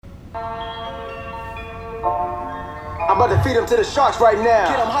I'm about to feed them to the sharks right now.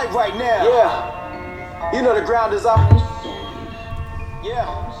 Get them hype right now. Yeah. You know the ground is up.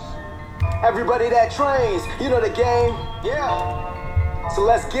 Yeah. Everybody that trains, you know the game. Yeah. So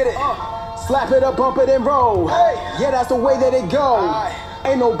let's get it. Slap it up, bump it and roll. Hey. Yeah, that's the way that it goes.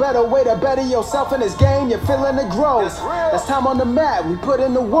 Ain't no better way to better yourself in this game. You're feeling the growth. That's time on the mat. We put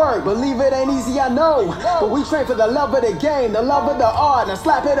in the work. Believe it ain't easy, I know. But we train for the love of the game, the love of the art. Now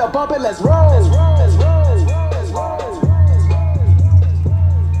slap it up, bump it, let's roll.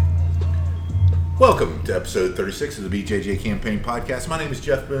 Welcome to episode 36 of the BJJ Campaign Podcast. My name is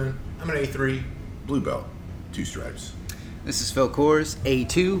Jeff Boone. I'm an A3 blue belt, 2 stripes. This is Phil Coors,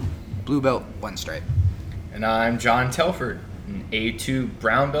 A2 blue belt, 1 stripe. And I'm John Telford, an A2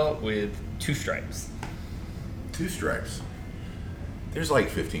 brown belt with 2 stripes. 2 stripes? There's like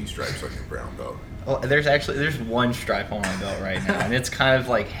 15 stripes on your brown belt. Well, there's 1 stripe on my belt right now, and it's kind of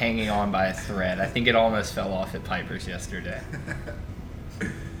like hanging on by a thread. I think it almost fell off at Piper's yesterday.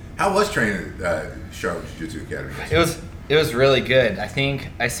 How was training at Charlotte Jiu-Jitsu Academy? It was really good. I think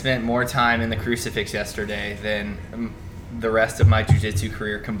I spent more time in the crucifix yesterday than the rest of my jiu-jitsu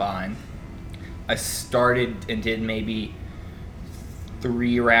career combined. I started and did maybe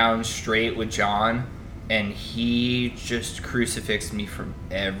 3 rounds straight with John, and he just crucifixed me from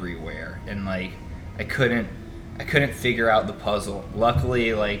everywhere, and like I couldn't figure out the puzzle.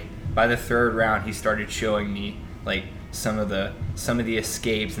 Luckily, like by the 3rd round, he started showing me like some of the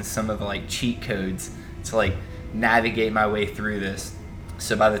escapes and some of the like cheat codes to like navigate my way through this.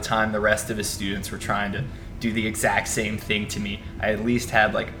 So by the time the rest of his students were trying to do the exact same thing to me, I at least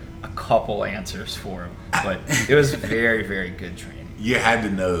had like a couple answers for him. But it was very, very good training. You had to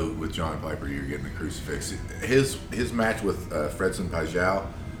know with John Piper you were getting the crucifix. His match with Fredson Pajal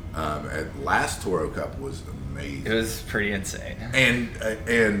at last Toro Cup was amazing. It was pretty insane. And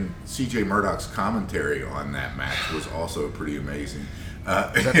CJ Murdoch's commentary on that match was also pretty amazing.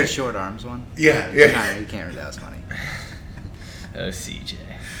 Is that the short arms one? Yeah. No, you can't read that. Was funny. Oh, CJ.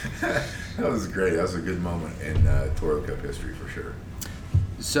 That was great. That was a good moment in Toro Cup history for sure.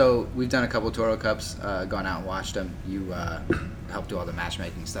 So we've done a couple of Toro Cups, gone out and watched them. You helped do all the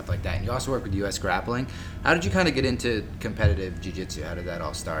matchmaking, stuff like that. And you also work with U.S. Grappling. How did you kind of get into competitive jiu-jitsu? How did that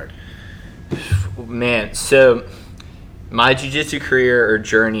all start? Man, so my jiu-jitsu career or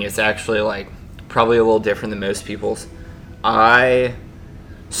journey is actually like probably a little different than most people's. I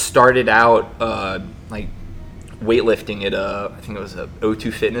started out like weightlifting at I think it was a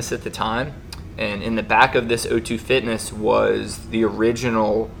O2 Fitness at the time, and in the back of this O2 Fitness was the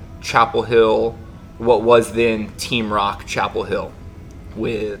original Chapel Hill, what was then Team Rock Chapel Hill,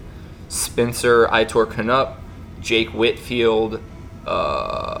 with Spencer Aitor Canup, Jake Whitfield,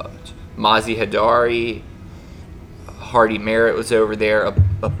 Mazi Hadari, Hardy Merritt was over there,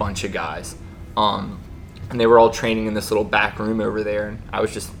 a bunch of guys. And they were all training in this little back room over there, and I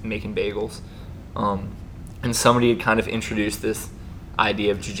was just making bagels. And somebody had kind of introduced this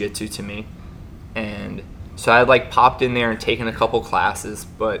idea of jiu-jitsu to me. And so I had like popped in there and taken a couple classes,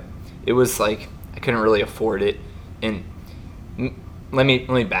 but it was like I couldn't really afford it. And let me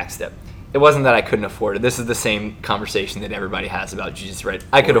backstep. It wasn't that I couldn't afford it. This is the same conversation that everybody has about jiu-jitsu, right?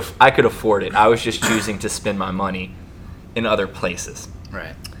 I could afford it. I was just choosing to spend my money in other places.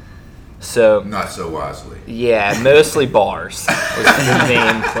 Right. So not so wisely. Yeah, mostly bars was the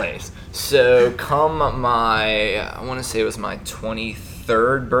main place. So come I want to say it was my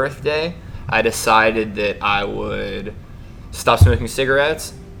 23rd birthday, I decided that I would stop smoking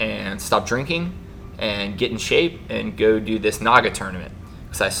cigarettes and stop drinking and get in shape and go do this Naga tournament.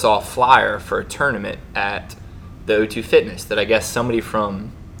 Because I saw a flyer for a tournament at the O2 Fitness that I guess somebody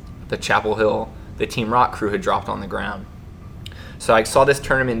from the Chapel Hill, the Team Rock crew had dropped on the ground. So I saw this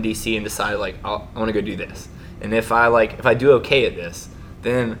tournament in DC and decided I want to go do this. And if I do okay at this,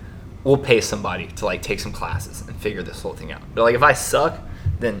 then we'll pay somebody to like take some classes and figure this whole thing out. But like if I suck,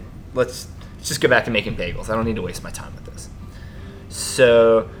 then let's just go back to making bagels. I don't need to waste my time with this.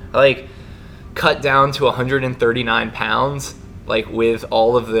 So I like cut down to 139 pounds, like with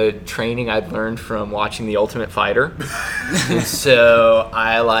all of the training I'd learned from watching The Ultimate Fighter. And so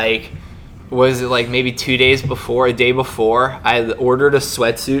I was it like maybe a day before, I ordered a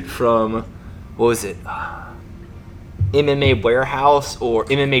sweatsuit from, what was it, MMA Warehouse or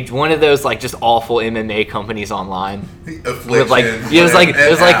MMA, one of those like just awful MMA companies online. Affliction. Like, it was like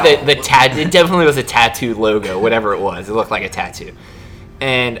the it definitely was a tattoo logo, whatever it was. It looked like a tattoo.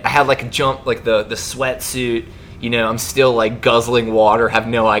 And I had like a jump, like the sweatsuit, you know, I'm still like guzzling water, have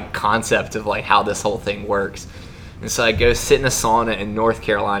no like concept of like how this whole thing works. And so I go sit in a sauna in North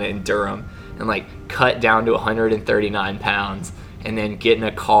Carolina in Durham and like cut down to 139 pounds and then get in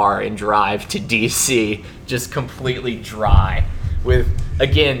a car and drive to DC just completely dry with,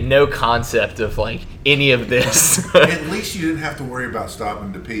 again, no concept of like any of this. At least you didn't have to worry about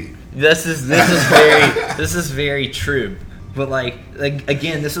stopping to pee. This is very true. But like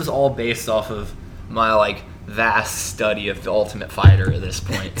again, this is all based off of my like vast study of the Ultimate Fighter at this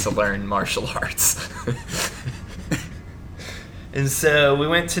point to learn martial arts. And so we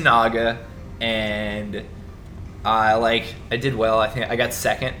went to Naga, and I did well. I think I got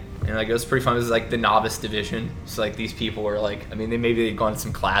second, and like it was pretty fun. It was like the novice division, so like these people were like, I mean, they'd gone to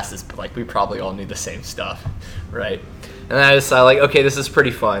some classes, but like we probably all knew the same stuff, right? And then I decided like, okay, this is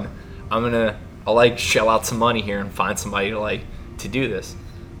pretty fun. I'll like shell out some money here and find somebody to do this.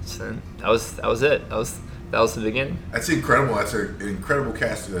 So then that was it. That was the beginning. That's incredible. That's an incredible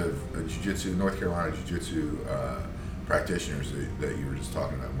cast of jiu-jitsu, North Carolina jiu-jitsu practitioners that you were just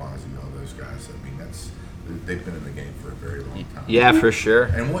talking about, Mozzie, all those guys. I mean, they've been in the game for a very long time. Yeah, for sure.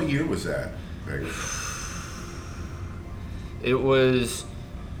 And what year was that, Vegas? It was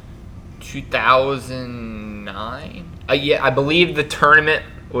 2009. Yeah, I believe the tournament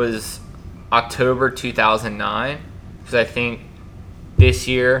was October 2009, because I think this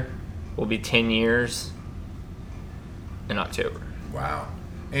year will be 10 years in October. Wow.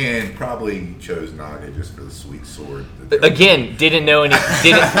 And probably chose Naga just for the sweet sword. Again, didn't know any.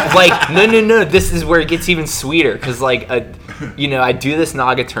 No. This is where it gets even sweeter, because I do this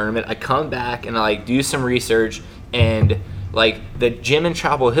Naga tournament. I come back and I do some research, and like the gym in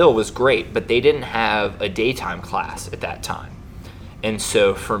Chapel Hill was great, but they didn't have a daytime class at that time. And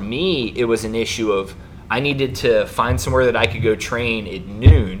so for me, it was an issue of I needed to find somewhere that I could go train at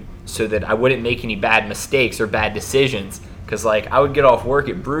noon so that I wouldn't make any bad mistakes or bad decisions. Because I would get off work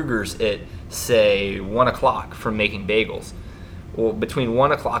at Brugger's at, say, 1 o'clock from making bagels. Well, between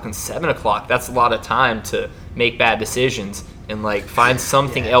 1 o'clock and 7 o'clock, that's a lot of time to make bad decisions and find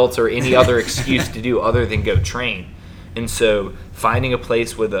something else or any other excuse to do other than go train. And so finding a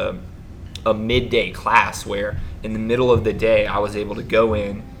place with a midday class where in the middle of the day I was able to go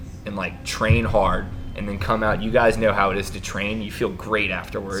in and train hard and then come out. You guys know how it is to train. You feel great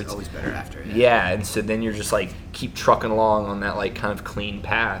afterwards. It's always better after. Yeah, and so then you're just keep trucking along on that kind of clean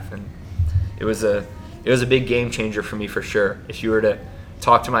path, and it was a big game changer for me for sure. If you were to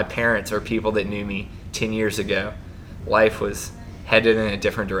talk to my parents or people that knew me 10 years ago, life was headed in a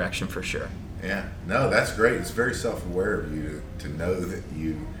different direction for sure. Yeah, no, that's great. It's very self-aware of you to know that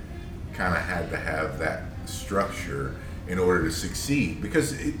you kind of had to have that structure in order to succeed,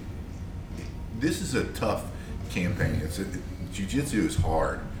 because this is a tough campaign. Jiu-jitsu is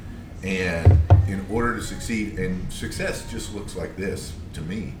hard, and in order to succeed, and success just looks like this to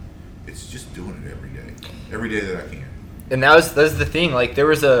me. It's just doing it every day that I can. And that was the thing. There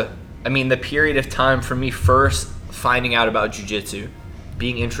was the period of time for me first finding out about jiu-jitsu,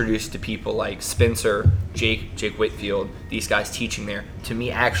 being introduced to people like Spencer, Jake Whitfield, these guys teaching there. To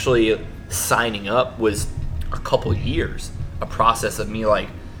me, actually signing up was a couple years, a process of me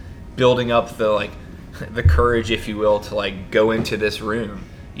building up the courage, if you will, to go into this room,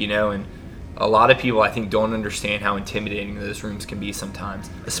 and a lot of people I think don't understand how intimidating those rooms can be sometimes,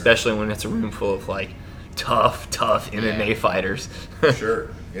 especially when it's a room full of tough MMA fighters. Sure,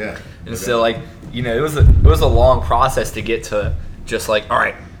 yeah. And so it was a long process to get to just all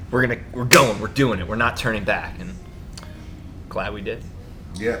right, we're doing it, we're not turning back, and glad we did.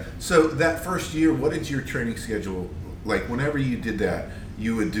 Yeah. So that first year, what did your training schedule whenever you did that?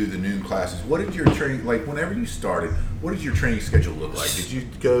 You would do the noon classes. What did your training whenever you started? What did your training schedule look like? Did you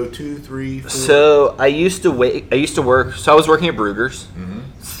go 2, 3, 4? So I used to work. So I was working at Brugger's. Mm-hmm.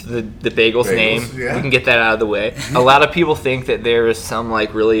 The bagels name. Yeah. We can get that out of the way. A lot of people think that there is some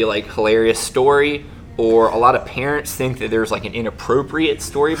really hilarious story, or a lot of parents think that there's an inappropriate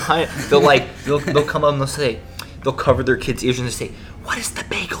story behind it. They'll come up and they'll cover their kids' ears and they'll say, "What does the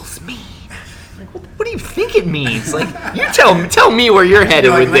bagels mean?" What do you think it means? You tell me where you're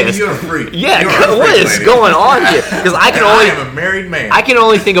headed with this. You're a freak. Yeah, what is going on here? Because I am a married man. I can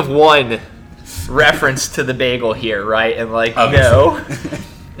only think of one reference to the bagel here, right? And no.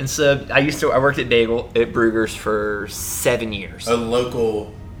 And so I worked at Brugger's for 7 years. A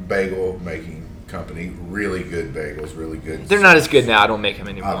local bagel making company, really good bagels, really good. They're not as good now. I don't make them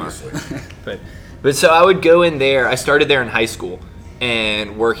anymore. Obviously. But so I would go in there. I started there in high school.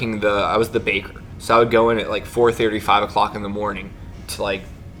 And I was the baker. So I would go in at 4:30, 5 o'clock in the morning to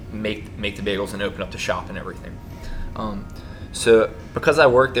make the bagels and open up the shop and everything. So because I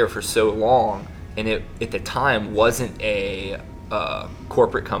worked there for so long, and it at the time wasn't a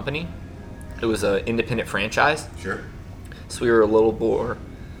corporate company, it was an independent franchise. Sure. So we were a little more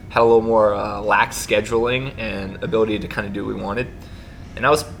had a little more lax scheduling and ability to kind of do what we wanted. And I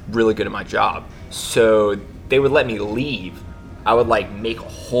was really good at my job. So they would let me leave. I would like make a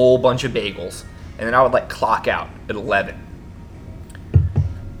whole bunch of bagels, and then I would like clock out at 11.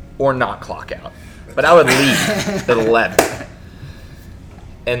 Or not clock out. But I would leave at 11.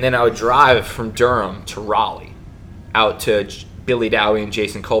 And then I would drive from Durham to Raleigh, out to Billy Dowie and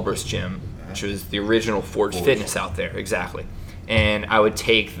Jason Culber's gym, which was the original Forge Fitness out there, exactly. And I would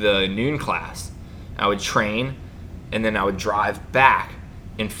take the noon class. I would train, and then I would drive back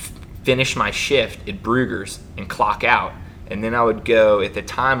and finish my shift at Brugger's and clock out. And then I would go, at the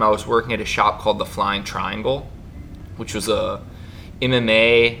time I was working at a shop called the Flying Triangle, which was a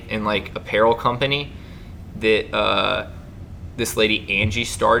MMA and like apparel company that this lady Angie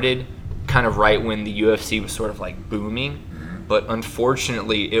started kind of right when the UFC was sort of like booming. But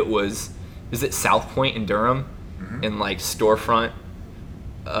unfortunately it was at South Point in Durham, in like storefront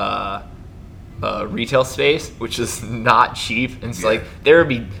retail space, which is not cheap. And it's like there would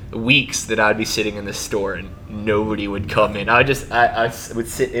be weeks that I'd be sitting in the store and nobody would come in. I would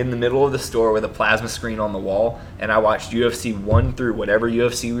sit in the middle of the store with a plasma screen on the wall, and I watched UFC 1 through whatever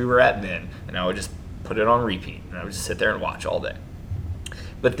UFC we were at then, and I would just put it on repeat, and I would just sit there and watch all day.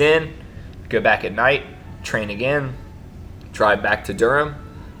 But then go back at night, train again, drive back to Durham,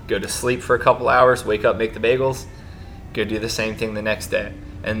 go to sleep for a couple hours, wake up, make the bagels, go do the same thing the next day.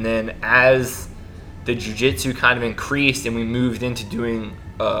 And then as the jiu-jitsu kind of increased and we moved into doing,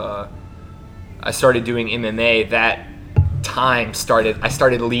 I started doing MMA, that time I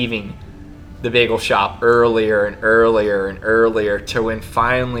started leaving the bagel shop earlier and earlier and earlier to when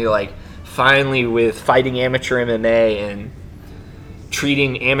finally with fighting amateur MMA and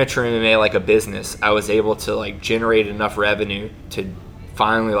treating amateur MMA like a business, I was able to like generate enough revenue to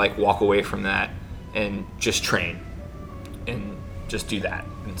finally like walk away from that and just train and just do that.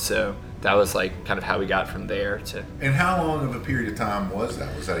 And so that was like kind of how we got from there to. And how long of a period of time was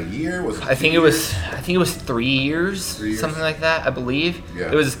that? Was that a year? Was it I think it was 3 years, 3 years, something like that, I believe.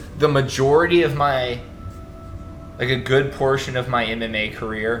 Yeah. It was the majority of my, like a good portion of my MMA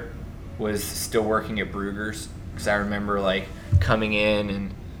career was still working at Brugger's, because I remember like coming in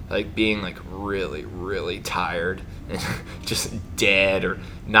and like being like really, really tired and just dead, or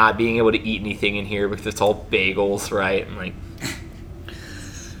not being able to eat anything in here because it's all bagels, right? And like.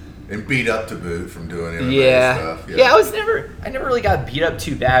 And beat up to boot from doing MMA stuff. Yeah, I never really got beat up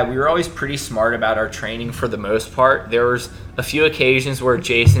too bad. We were always pretty smart about our training for the most part. There was a few occasions where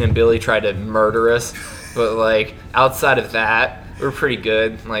Jason and Billy tried to murder us, but like outside of that, we were pretty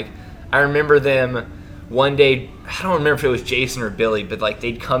good. Like I remember them one day, I don't remember if it was Jason or Billy, but like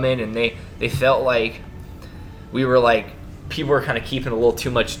they'd come in and they felt like we were like, people were kind of keeping a little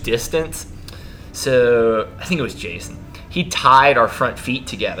too much distance. So I think it was Jason. He tied our front feet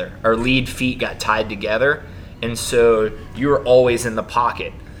together. Our lead feet got tied together, and so you were always in the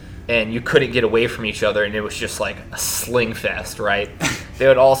pocket, and you couldn't get away from each other, and it was just like a sling fest, right? They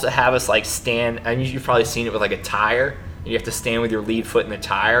would also have us like stand, and you've probably seen it with like a tire, and you have to stand with your lead foot in the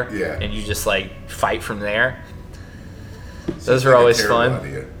tire, and you just like fight from there. Those are always fun.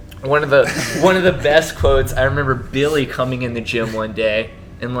 Idea. One of the best quotes, I remember Billy coming in the gym one day,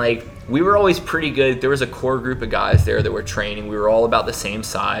 and like, we were always pretty good. There was a core group of guys there that were training. We were all about the same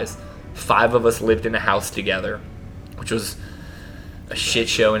size. 5 of us lived in a house together, which was a shit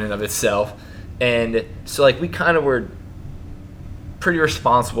show in and of itself. And so like we kind of were pretty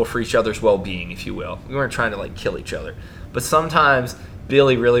responsible for each other's well-being, if you will. We weren't trying to like kill each other. But sometimes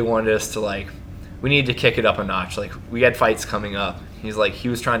Billy really wanted us to like, we needed to kick it up a notch. Like we had fights coming up. He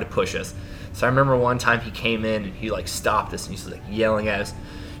was trying to push us. So I remember one time he came in and he like stopped us and he's like yelling at us,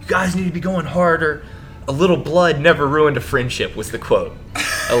 "You guys need to be going harder. A little blood never ruined a friendship," was the quote.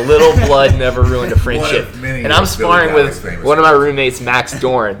 A little blood never ruined a friendship. And I'm sparring with one of my roommates, Max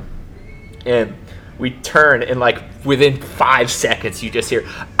Dorn, and we turn and like within 5 seconds you just hear,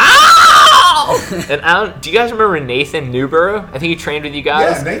 "Ow!" And do you guys remember Nathan Newborough? I think he trained with you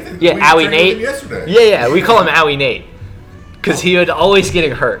guys. Yeah, Nathan. Yeah, Owie Nate. Yesterday. Yeah, we call him Owie Nate because he would always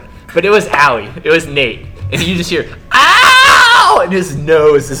getting hurt. But it was Owie. It was Nate. And you just hear, "Ow!" And his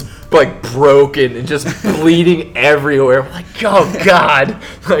nose is like broken and just bleeding everywhere. We're like, oh God.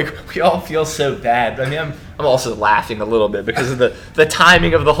 Like, we all feel so bad. I mean, I'm also laughing a little bit because of the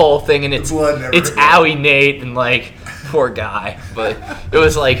timing of the whole thing. And it's Owie Nate and like, poor guy. But it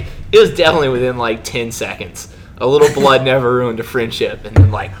was definitely within like 10 seconds. A little blood never ruined a friendship. And then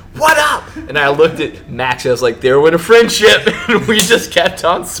like, "What up?" And I looked at Max and I was like, there went a friendship. And we just kept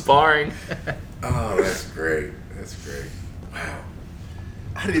on sparring. Oh, that's great. That's great. Wow.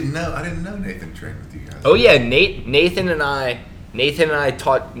 I didn't know Nathan trained with you guys. Oh yeah, Nathan and I Nathan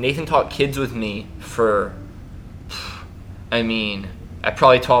taught kids with me for, I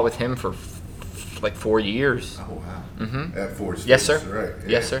probably taught with him for like 4 years. Oh wow! Mm-hmm. At 4 states, Yes, sir. Right.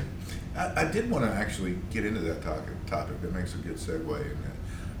 Yeah. Yes, sir. I did want to actually get into that topic. That makes a good segue. In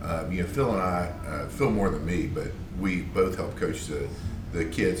that. Phil and I, Phil more than me, but we both help coach the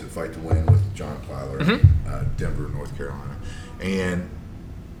kids at Fight to Win with John Plyler, Mm-hmm. Denver, North Carolina, and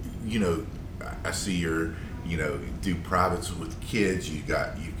I see your do privates with kids. You've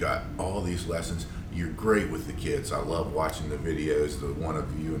got all these lessons. You're great with the kids. I love watching the videos, the one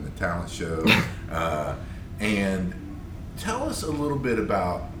of you and the talent show. And tell us a little bit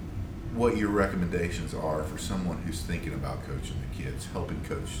about what your recommendations are for someone who's thinking about coaching the kids, helping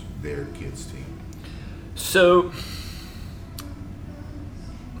coach their kids' team. So,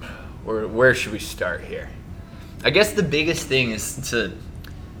 where should we start here? I guess the biggest thing is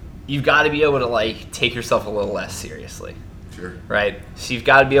you've got to be able to like take yourself a little less seriously. Sure. Right? So you've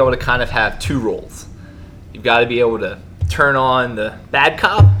got to be able to kind of have two roles. You've got to be able to turn on the bad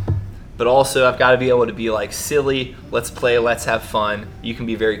cop, but also I've got to be able to be like silly, let's play, let's have fun. You can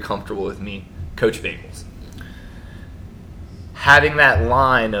be very comfortable with me, Coach Bagels. Having that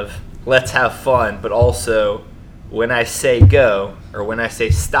line of let's have fun, but also when I say go or when I say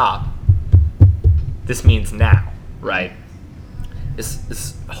stop, this means now, right?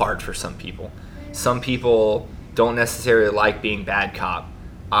 It's hard for some people. Some people don't necessarily like being bad cop.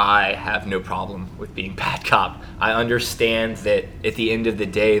 I have no problem with being bad cop. I understand that at the end of the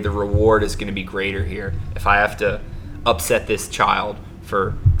day, the reward is going to be greater here. If I have to upset this child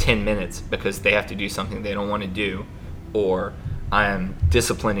for 10 minutes because they have to do something they don't want to do, or I am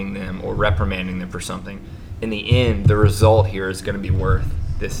disciplining them or reprimanding them for something, in the end, the result here is going to be worth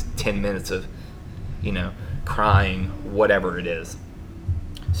this 10 minutes of, crying, whatever it is.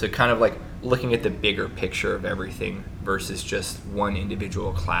 So kind of like looking at the bigger picture of everything versus just one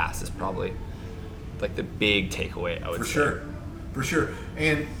individual class is probably like the big takeaway, I would say. For sure.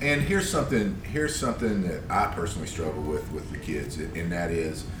 And here's something that I personally struggle with the kids, and that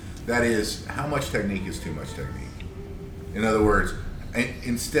is how much technique is too much technique. In other words,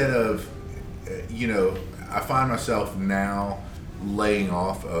 instead of I find myself now laying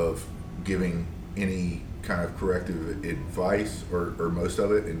off of giving any kind of corrective advice or most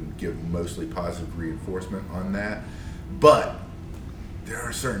of it, and give mostly positive reinforcement on that. But there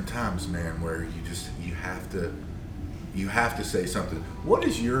are certain times, man, where you have to say something. What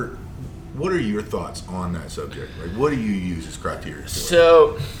are your thoughts on that subject? Like, what do you use as criteria?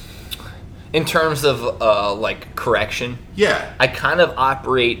 So, in terms of like correction, yeah, I kind of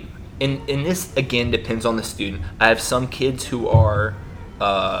operate, and this again depends on the student. I have some kids who are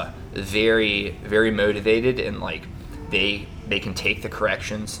very, very motivated, and like they can take the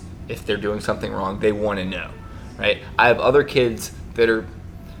corrections if they're doing something wrong. They want to know, right? I have other kids that they're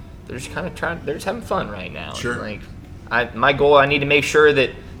just kind of they're just having fun right now. Sure. And like my goal, I need to make sure that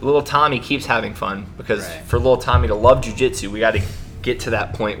little Tommy keeps having fun, because for little Tommy to love jiu-jitsu, we got to get to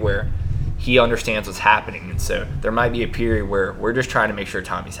that point where he understands what's happening. And so there might be a period where we're just trying to make sure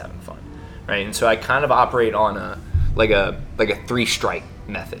Tommy's having fun, right? And so I kind of operate on a 3-strike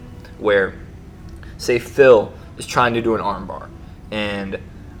method, where say Phil is trying to do an arm bar, and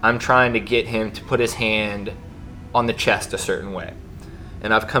I'm trying to get him to put his hand on the chest a certain way.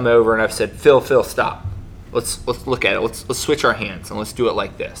 And I've come over and I've said, Phil, stop. Let's look at it. Let's switch our hands and let's do it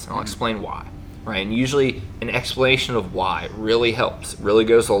like this. And I'll explain why, right? And usually an explanation of why really helps, really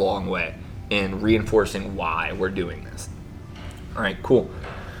goes a long way in reinforcing why we're doing this. All right, cool.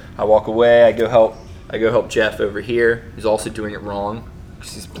 I walk away. I go help Jeff over here. He's also doing it wrong.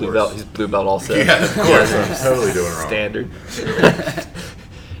 He's blue belt. He's blue belt also. Yeah, of course. I'm totally doing it wrong. Standard.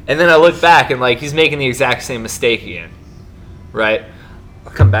 And then I look back and like he's making the exact same mistake again, right?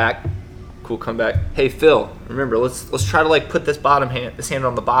 I'll come back. Cool, come back. Hey Phil, remember let's try to like put this hand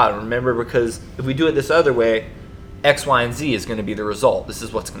on the bottom. Remember, because if we do it this other way, X, Y, and Z is going to be the result. This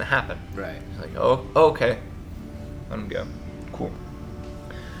is what's going to happen. Right. He's like, oh, okay. Let him go. Cool.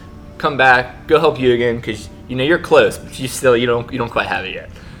 Come back. Go help you again, because you're close, but you don't quite have it yet.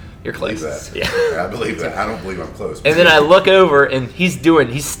 You're close. That. Yeah. I believe that. I don't believe I'm close. And then I look over and it's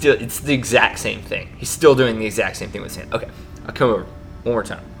the exact same thing. He's still doing the exact same thing with his hand. Okay. I'll come over one more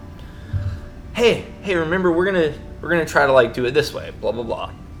time. Hey, remember we're gonna try to like do it this way. Blah blah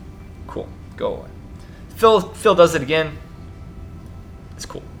blah. Cool. Go away. Phil does it again. It's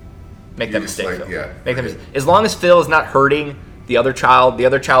cool. Make that mistake, like, Phil. yeah. Make that mistake. As long as Phil is not hurting the other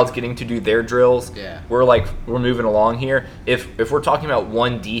child's getting to do their drills. Yeah. We're moving along here. If we're talking about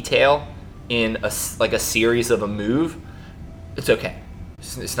one detail in a series of a move, it's okay.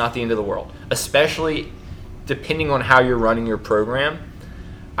 It's not the end of the world. Especially depending on how you're running your program,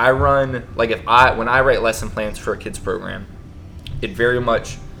 I run, like when I write lesson plans for a kids program, it very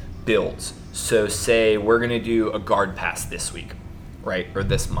much builds. So say we're going to do a guard pass this week, right? Or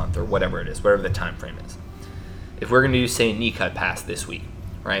this month, or whatever it is, whatever the time frame is. If we're going to do, say, a knee cut pass this week,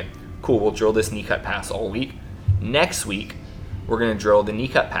 right? Cool, we'll drill this knee cut pass all week. Next week, we're going to drill the knee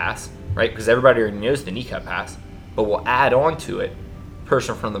cut pass, right? Because everybody already knows the knee cut pass, but we'll add on to it,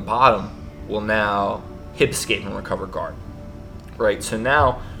 person from the bottom will now hip escape and recover guard, right? So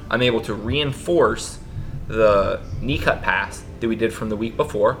now I'm able to reinforce the knee cut pass that we did from the week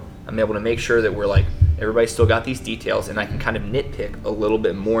before. I'm able to make sure that we're like, everybody still got these details, and I can kind of nitpick a little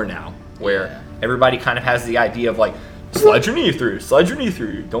bit more now, where everybody kind of has the idea of like, slide your knee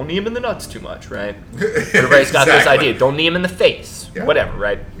through, don't knee him in the nuts too much, right? Everybody's got this idea, don't knee him in the face, whatever,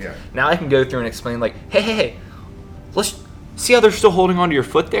 right? Yeah. Now I can go through and explain like, hey, let's see how they're still holding onto your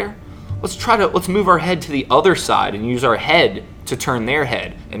foot there? Let's move our head to the other side and use our head to turn their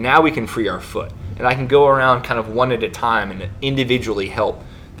head, and now we can free our foot. And I can go around kind of one at a time and individually help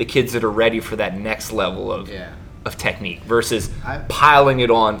the kids that are ready for that next level of technique versus piling it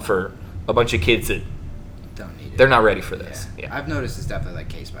on for a bunch of kids that don't need it. They're not ready for this. Yeah. I've noticed it's definitely like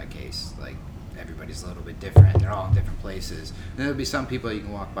case by case. Like everybody's a little bit different. They're all in different places. And there'll be some people you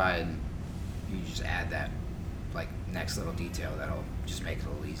can walk by and you just add that like next little detail that'll just make it a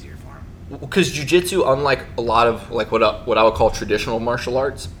little easier for them. Because jiu-jitsu, unlike a lot of like what I would call traditional martial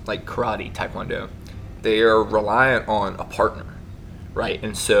arts, like karate, taekwondo, they are reliant on a partner, right?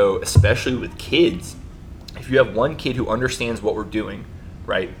 And so especially with kids, if you have one kid who understands what we're doing,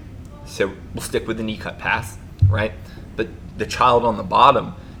 right? So we'll stick with the knee cut pass, right? But the child on the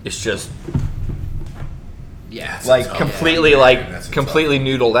bottom is just like completely completely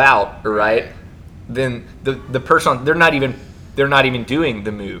noodled out, right? Then the person, they're not even doing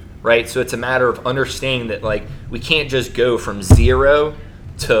the move, right? So it's a matter of understanding that like we can't just go from 0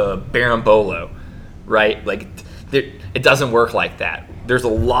 to berimbolo, right? Like it doesn't work like that. There's a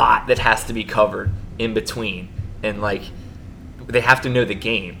lot that has to be covered in between, and like they have to know the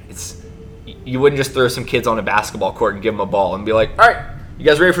game. You wouldn't just throw some kids on a basketball court and give them a ball and be like, all right, you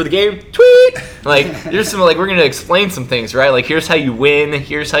guys ready for the game? Tweet! Like there's some like we're gonna explain some things, right? Like here's how you win,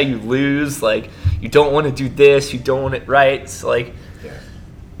 here's how you lose. Like you don't want to do this, you don't want it right. So like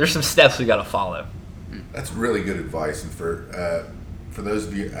there's some steps we gotta follow. That's really good advice, and for those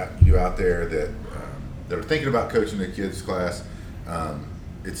of you out there that are thinking about coaching a kids class,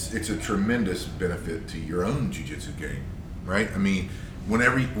 it's a tremendous benefit to your own jiu-jitsu game, right? I mean,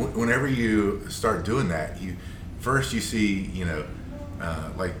 whenever you start doing that, you see,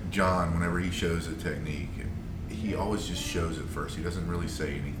 like John, whenever he shows a technique, he always just shows it first. He doesn't really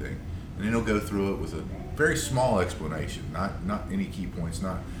say anything, and then he'll go through it with a very small explanation, not any key points,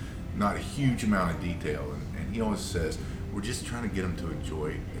 not a huge amount of detail, and he always says, we're just trying to get them to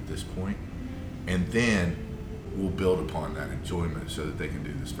enjoy it at this point, and then we'll build upon that enjoyment so that they can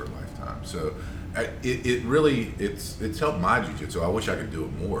do this for a lifetime. So it's helped my jiu-jitsu. I wish I could do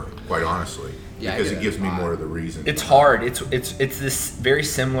it more, quite honestly, because it gives me more of the reason. It's hard. It's this very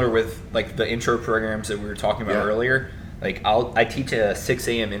similar with like the intro programs that we were talking about earlier. Like I teach a 6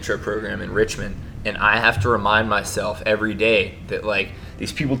 a.m. intro program in Richmond, and I have to remind myself every day that like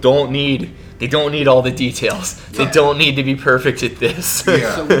these people don't need all the details. They don't need to be perfect at this.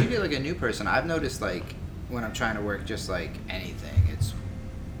 So when you get like a new person, I've noticed like when I'm trying to work just like anything,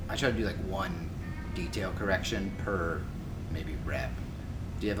 I try to do like one detail correction per maybe rep.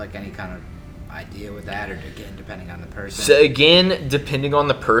 Do you have like any kind of idea with that, or again depending on the person? So again, depending on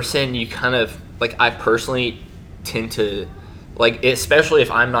the person, you kind of like I personally tend to like, especially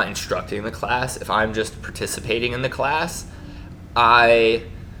if I'm not instructing the class, if I'm just participating in the class,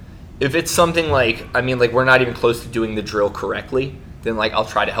 if it's something like, I mean, like we're not even close to doing the drill correctly, then like I'll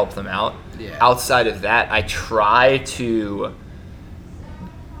try to help them out. Outside of that, I try to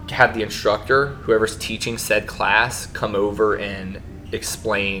have the instructor, whoever's teaching said class, come over and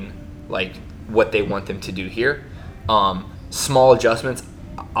explain like what they want them to do here. Small adjustments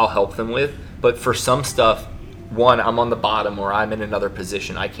I'll help them with, but for some stuff, one, I'm on the bottom or I'm in another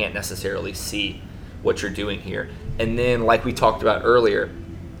position, I can't necessarily see what you're doing here. And then like we talked about earlier,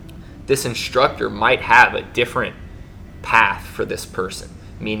 this instructor might have a different path for this person,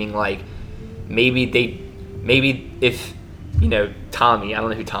 meaning like maybe if Tommy, I don't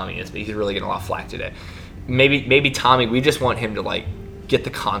know who Tommy is, but he's really getting a lot of flack today. Maybe Tommy, we just want him to like get the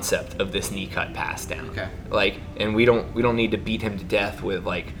concept of this knee cut pass down. Okay. Like, and we don't need to beat him to death with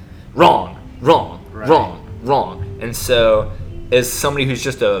like wrong. And so as somebody who's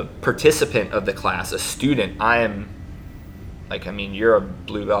just a participant of the class, a student, I'm Like, I mean, you're a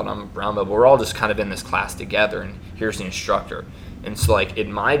blue belt, I'm a brown belt, but we're all just kind of in this class together, and here's the instructor. And so, like,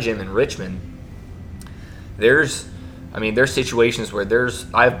 in my gym in Richmond, there's situations where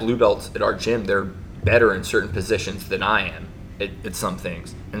I have blue belts at our gym. They're better in certain positions than I am at some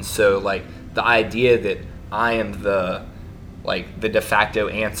things. And so, like, the idea that I am the de facto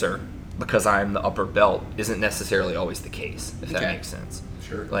answer because I'm the upper belt isn't necessarily always the case, if that makes sense.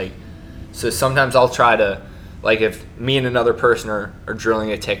 Sure. Like, so sometimes I'll try to, like, if me and another person are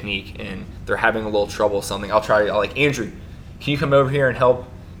drilling a technique and they're having a little trouble with something, I'll like, Andrew, can you come over here and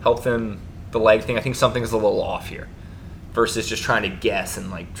help them the leg thing? I think something's a little off here. Versus just trying to guess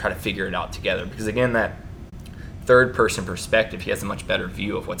and, like, try to figure it out together. Because, again, that third person perspective, he has a much better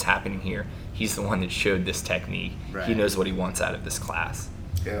view of what's happening here. He's the one that showed this technique. Right. He knows what he wants out of this class.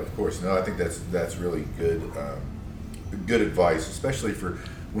 Yeah, of course. No, I think that's really good advice, especially for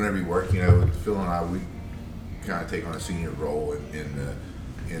whenever you work. You know, Phil and I, we kind of take on a senior role in the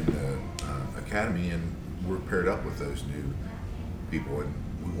academy, and we're paired up with those new people, and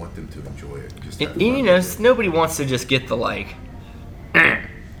we want them to enjoy it. Just have fun you know, with it. nobody wants to just get the, like,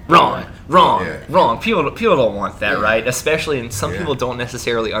 wrong. People don't want that, right? Especially, and some people don't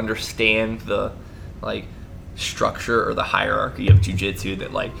necessarily understand the, like, structure or the hierarchy of jiu-jitsu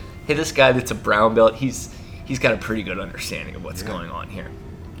that, like, hey, this guy that's a brown belt, he's got a pretty good understanding of what's going on here,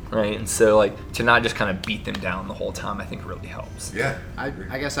 right? And so, like, to not just kind of beat them down the whole time, I think really helps. Yeah. I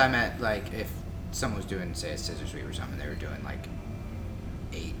guess I meant, like, if someone was doing, say, a scissor sweep or something, they were doing, like,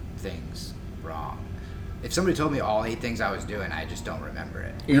 8 things wrong. If somebody told me all 8 things I was doing, I just don't remember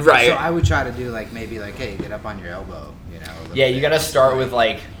it. You're right. So I would try to do, like, maybe, like, hey, get up on your elbow, you know. a little Yeah, you bit. got to start with,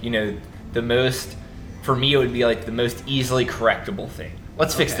 like, you know, the most, for me, it would be, like, the most easily correctable thing.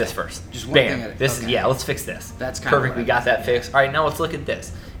 Let's fix Okay. this first. Just one Bam. thing at a- This is, okay. yeah, let's fix this. That's kind of perfect. what We I got meant, that fixed. All right, now let's look at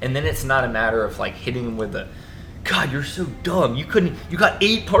this. And then it's not a matter of, like, hitting them with the, God, you're so dumb. You got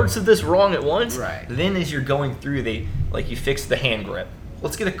 8 parts of this wrong at once. Right. Then as you're going through, you fix the hand grip.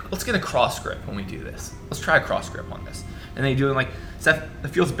 Let's get a cross grip when we do this. Let's try a cross grip on this. And then you do it like, that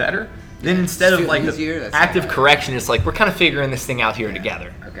feels better? Then instead of Feel like easier? That's active not bad. correction, it's like we're kind of figuring this thing out here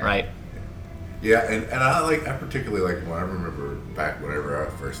together, Okay. right? Yeah, and I particularly like when I remember back whenever I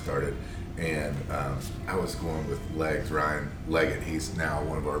first started, and I was going with Ryan Leggett. He's now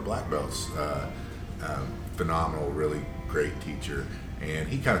one of our black belts. Phenomenal, really great teacher, and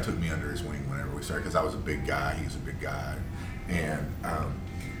he kind of took me under his wing whenever we started because I was a big guy. He was a big guy, and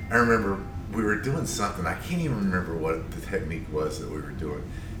I remember we were doing something. I can't even remember what the technique was that we were doing,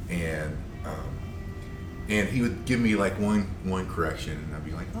 and he would give me like one correction, and I'd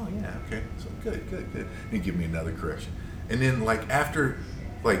be like, oh yeah, okay, so good. And he'd give me another correction, and then like after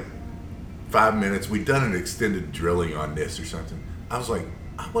like 5 minutes, we'd done an extended drilling on this or something. I was like,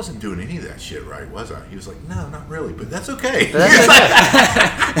 I wasn't doing any of that shit right, was I? He was like, no, not really, but that's okay. But that's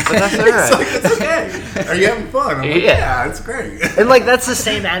all It's right. like, it's okay. Are you having fun? I'm like, yeah, it's great. And like that's the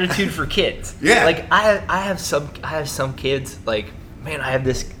same attitude for kids. Yeah. Like I have some kids, like, man, I have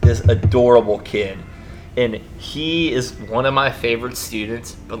this adorable kid, and he is one of my favorite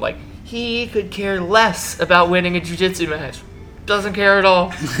students, but like he could care less about winning a jiu-jitsu match. Doesn't care at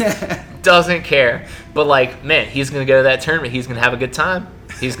all. Doesn't care. But like, man, he's gonna go to that tournament, he's gonna have a good time.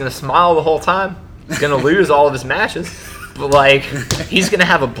 He's gonna smile the whole time. He's gonna lose all of his matches. But like he's gonna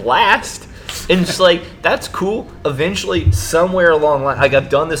have a blast. And just like, that's cool. Eventually, somewhere along the line, like I've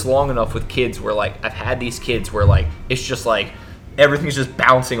done this long enough with kids where like I've had these kids where like it's just like everything's just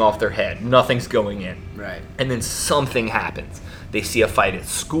bouncing off their head. Nothing's going in. Right. And then something happens. They see a fight at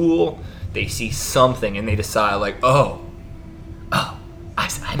school, they see something, and they decide like, oh,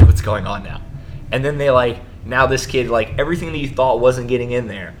 I know what's going on now. And then they like, now this kid, like everything that you thought wasn't getting in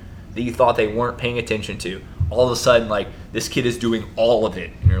there, that you thought they weren't paying attention to, all of a sudden like this kid is doing all of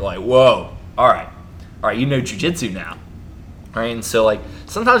it. And you're like, whoa, all right, you know jiu-jitsu now. Right? And so like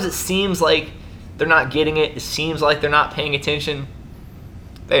sometimes it seems like they're not getting it. It seems like they're not paying attention.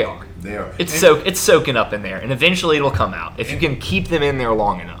 They are. They are. It's soaking up in there, and eventually it'll come out if you can keep them in there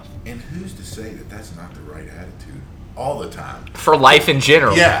long enough. And who's to say that that's not the right attitude all the time? For life in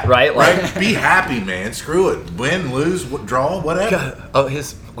general, Yeah. right? Like, Right? Be happy, man. Screw it. Win, lose, draw, whatever. God,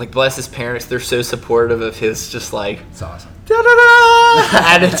 oh, bless his parents. They're so supportive of his just like It's awesome. da-da-da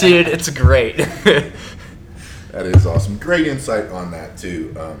attitude. It's great. That is awesome. Great insight on that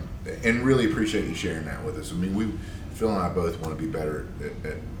too, and really appreciate you sharing that with us. I mean, Phil and I both want to be better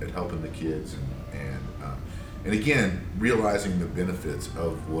at helping the kids, and again, realizing the benefits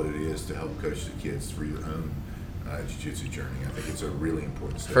of what it is to help coach the kids through your own jiu-jitsu journey. I think it's a really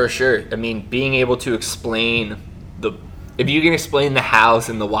important step. For sure. I mean, being able to explain if you can explain the hows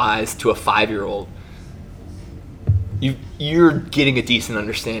and the whys to a 5-year-old, you're getting a decent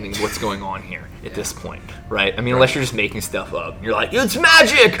understanding of what's going on here at this point, right? I mean, unless you're just making stuff up. You're like, it's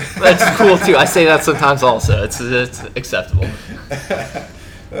magic! That's cool, too. I say that sometimes also. It's acceptable.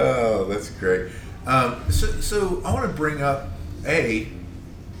 Oh, that's great. So I want to bring up, the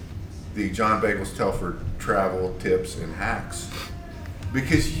John Bagels Telford travel tips and hacks.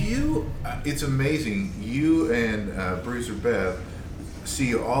 Because it's amazing. You and Bruiser Bev see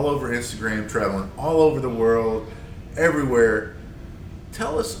you all over Instagram, traveling all over the world, everywhere.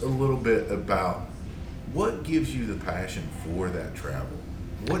 Tell us a little bit about what gives you the passion for that travel.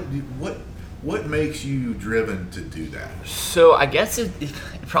 What makes you driven to do that? So I guess it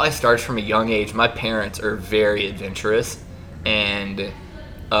probably starts from a young age. My parents are very adventurous, and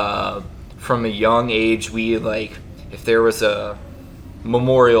from a young age, we if there was a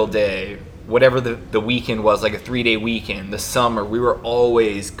Memorial Day, whatever the weekend was, like a 3-day weekend, the summer, we were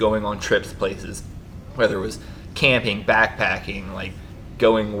always going on trips places, whether it was camping, backpacking,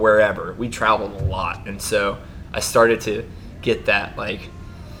 going wherever. We traveled a lot, and so I started to get that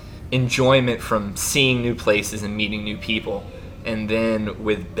enjoyment from seeing new places and meeting new people. And then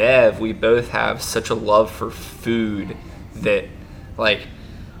with Bev, we both have such a love for food that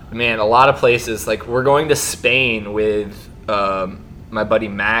man, a lot of places, we're going to Spain with my buddy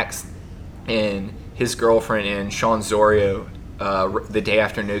Max and his girlfriend and Sean Zorio the day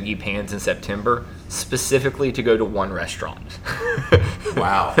after Nogi Pans in September, specifically to go to one restaurant.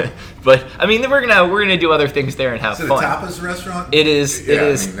 Wow. But I mean, we're gonna do other things there and have Is it fun. a tapas restaurant? It is. Yeah, it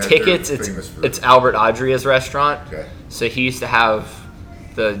is Tickets. It's Albert Adria's restaurant. Okay. So he used to have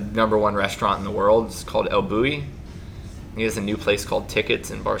the #1 restaurant in the world. It's called El Bulli. He has a new place called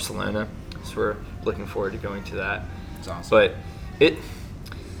Tickets in Barcelona. So we're looking forward to going to that. It's awesome. But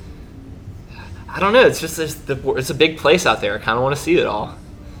I don't know. It's just it's a big place out there. I kind of want to see it all.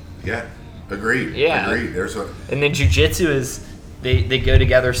 Yeah. Agreed. Yeah. Agreed. And then jiu-jitsu is they go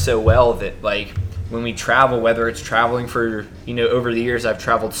together so well that when we travel, whether it's traveling for over the years I've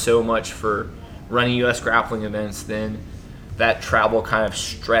traveled so much for running U.S. grappling events, then that travel kind of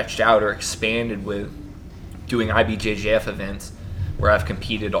stretched out or expanded with doing IBJJF events where I've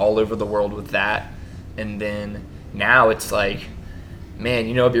competed all over the world with that. And then now it's man,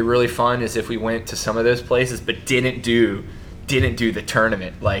 it'd be really fun is if we went to some of those places but didn't do the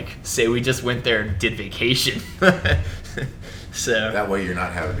tournament. Say we just went there and did vacation. So that way you're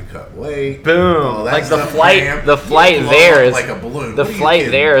not having to cut weight. Boom! The flight there is like a balloon. The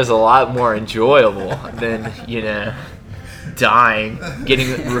flight there is a lot more enjoyable than dying,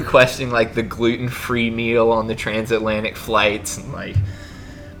 requesting the gluten-free meal on the transatlantic flights and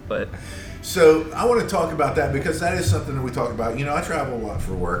but. So I want to talk about that because that is something that we talk about. I travel a lot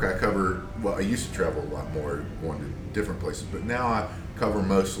for work. I used to travel a lot more, going to different places, but now I cover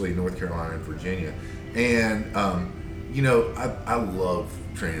mostly North Carolina and Virginia. And, I love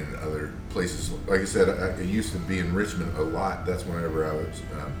training in other places. Like I said, I used to be in Richmond a lot. That's whenever I was,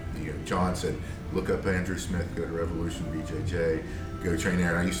 John said, look up Andrew Smith, go to Revolution BJJ, go train there.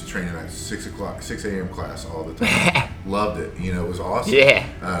 And I used to train in that 6 a.m. class all the time. Loved it. It was awesome.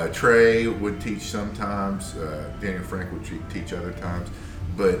 Yeah. Trey would teach sometimes. Daniel Frank would teach other times.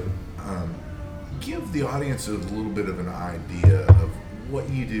 But give the audience a little bit of an idea of what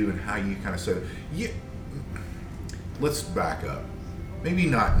you do and how you kind of set it. Let's back up. Maybe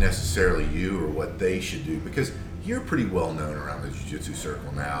not necessarily you or what they should do, because you're pretty well known around the jiu-jitsu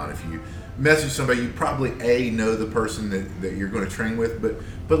circle now. And if you message somebody, you probably know the person that you're going to train with.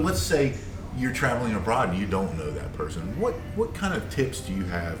 But let's say you're traveling abroad and you don't know that person. What kind of tips do you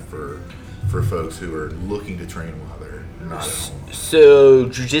have for folks who are looking to train while they're not at home? So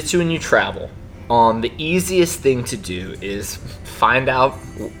jiu-jitsu when you travel, the easiest thing to do is find out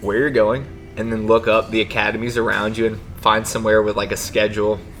where you're going and then look up the academies around you and find somewhere with a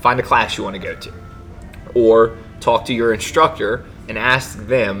schedule, find a class you want to go to. Or talk to your instructor and ask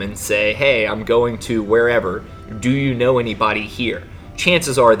them and say, hey, I'm going to wherever. Do you know anybody here?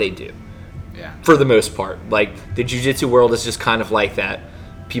 Chances are they do. Yeah. For the most part. The jiu-jitsu world is just kind of like that.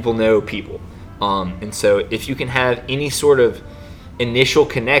 People know people. And so if you can have any sort of initial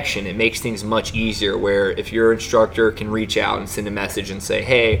connection, it makes things much easier, where if your instructor can reach out and send a message and say,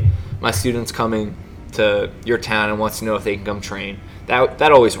 hey, my student's coming to your town and wants to know if they can come train.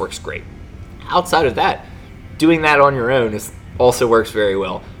 That always works great. Outside of that, doing that on your own also works very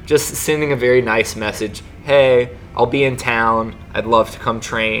well. Just sending a very nice message, hey, I'll be in town, I'd love to come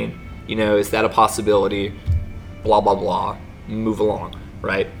train, is that a possibility? Blah, blah, blah, move along,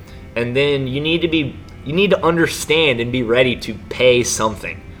 right? And then you need to understand and be ready to pay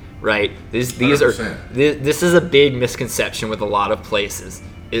something, right? This is a big misconception with a lot of places,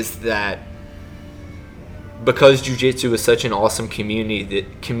 is that because jiu-jitsu is such an awesome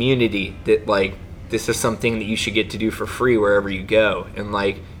community that like this is something that you should get to do for free wherever you go. And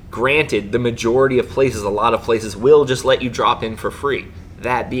like, granted, the majority of places, a lot of places will just let you drop in for free.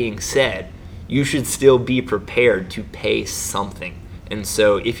 That being said, you should still be prepared to pay something. And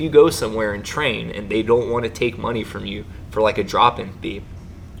so if you go somewhere and train and they don't want to take money from you for like a drop-in fee,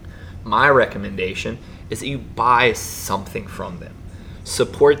 my recommendation is that you buy something from them.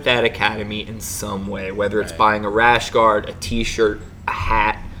 Support that academy in some way, whether it's buying a rash guard, a t-shirt, a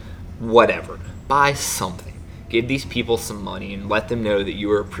hat, whatever. Buy something. Give these people some money and let them know that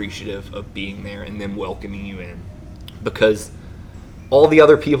you are appreciative of being there and them welcoming you in. Because all the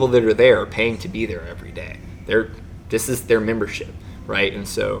other people that are there are paying to be there every day. This is their membership, right? And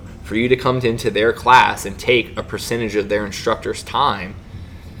so for you to come into their class and take a percentage of their instructor's time,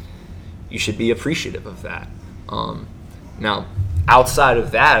 you should be appreciative of that. Now, outside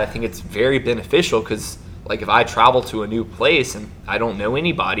of that, I think it's very beneficial because, like, if I travel to a new place and I don't know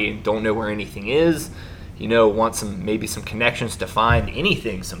anybody and don't know where anything is, want maybe some connections to find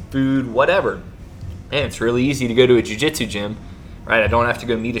anything, some food, whatever, man, it's really easy to go to a jiu-jitsu gym, right? I don't have to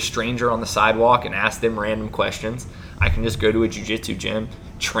go meet a stranger on the sidewalk and ask them random questions. I can just go to a jiu-jitsu gym,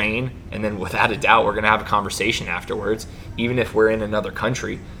 train, and then without a doubt, we're going to have a conversation afterwards. Even if we're in another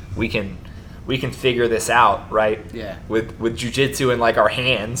country, we can figure this out, right? Yeah. With jiu-jitsu and like our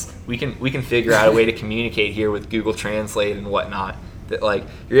hands, we can figure out a way to communicate here with Google Translate and whatnot. That like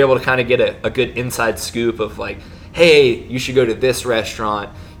you're able to kind of get a good inside scoop of like, hey, you should go to this restaurant,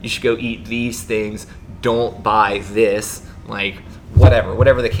 you should go eat these things, don't buy this, like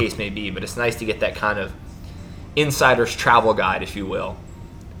whatever the case may be. But it's nice to get that kind of insider's travel guide, if you will,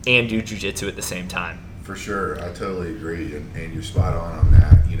 and do jiu-jitsu at the same time. For sure, I totally agree, and you're spot on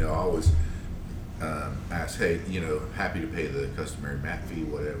that. I always ask, hey, happy to pay the customary mat fee,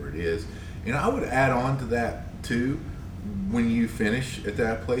 whatever it is. And I would add on to that too, when you finish at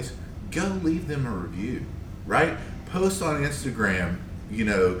that place, go leave them a review, right? Post on Instagram,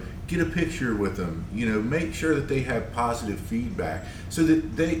 get a picture with them, make sure that they have positive feedback so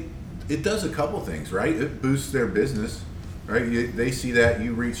that it does a couple things, right? It boosts their business, right? They see that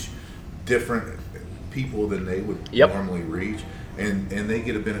you reach different people than they would normally reach, and they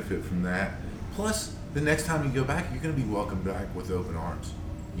get a benefit from that. Plus, the next time you go back, you're going to be welcomed back with open arms.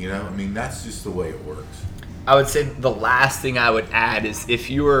 That's just the way it works. I would say the last thing I would add is if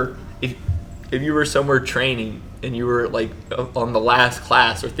you were somewhere training and you were like on the last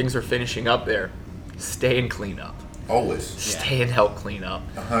class or things are finishing up there, stay and clean up. Always. Stay and help clean up.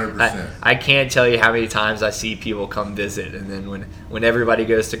 100%. I can't tell you how many times I see people come visit, and then when everybody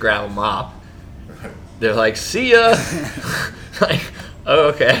goes to grab a mop, they're like, see ya. Like, oh,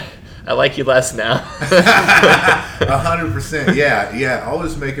 okay. I like you less now. 100%. Yeah.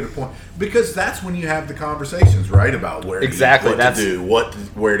 Always make it a point, because that's when you have the conversations, right? About where exactly to do,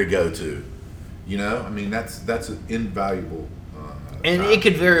 where to go to. That's an invaluable. And it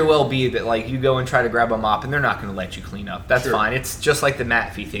could very well be that like you go and try to grab a mop and they're not going to let you clean up. That's fine. It's just like the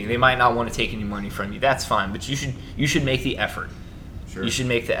mat fee thing. They might not want to take any money from you. That's fine. But you should make the effort. Sure. You should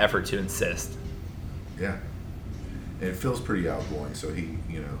make the effort to insist. Yeah. And Phil's pretty outgoing, so he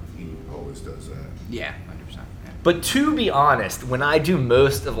always does that. Yeah, 100%. Yeah. But to be honest, when I do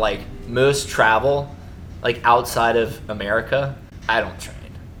most travel, like outside of America, I don't train.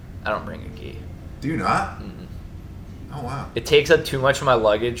 I don't bring a gi. Do you not? Mm-mm. Oh, wow. It takes up too much of my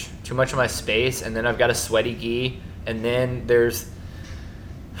luggage, too much of my space, and then I've got a sweaty gi, and then there's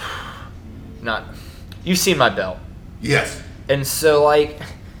you've seen my belt. Yes. And so, like,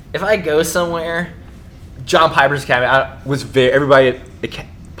 if I go somewhere, John Piper's Academy, everybody at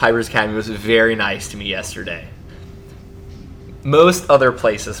Piper's Academy was very nice to me yesterday. Most other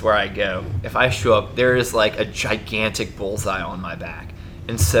places where I go, if I show up, there is like a gigantic bullseye on my back.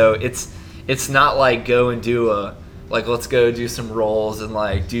 And so it's not like go and do let's go do some rolls and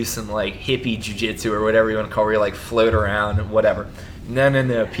like do some like hippie jiu-jitsu or whatever you want to call it, where you like float around and whatever.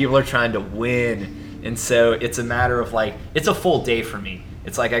 No. People are trying to win. And so it's a matter of like, it's a full day for me.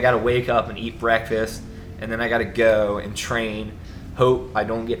 It's like I got to wake up and eat breakfast, and then I got to go and train, hope I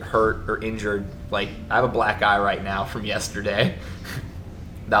don't get hurt or injured. Like, I have a black eye right now from yesterday.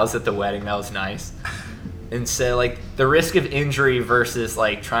 That was at the wedding. That was nice. And so, like, the risk of injury versus,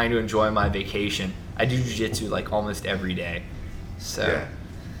 like, trying to enjoy my vacation, I do jiu-jitsu, like, almost every day. So, yeah.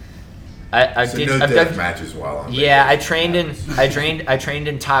 I've done matches while I'm yeah, I trained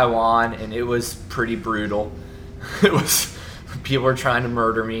in Taiwan, and it was pretty brutal. People were trying to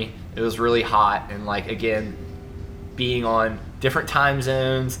murder me. It was really hot, and like again, being on different time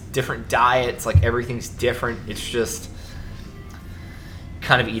zones, different diets, like everything's different. It's just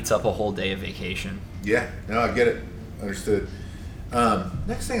kind of eats up a whole day of vacation. Yeah, no, I get it. Understood.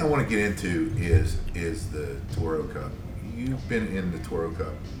 Next thing I want to get into is the Toro Cup. You've been in the Toro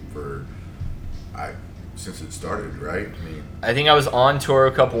Cup since it started, right? I mean, I think I was on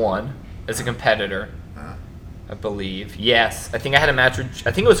Toro Cup 1 as a competitor. I believe. Yes. I think I had a match with,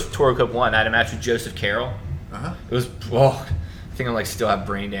 I think it was Toro Cup 1. I had a match with Joseph Carroll. It was, I think I still have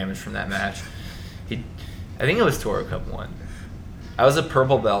brain damage from that match. I think it was Toro Cup 1. I was a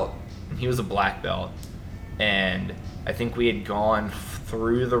purple belt, and he was a black belt. And I think we had gone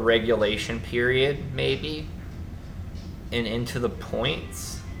through the regulation period, maybe, and into the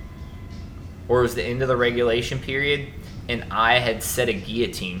points. Or it was the end of the regulation period, and I had set a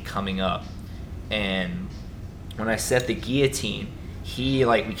guillotine coming up. And when I set the guillotine,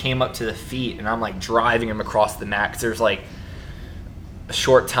 we came up to the feet, and I'm driving him across the mat because there's a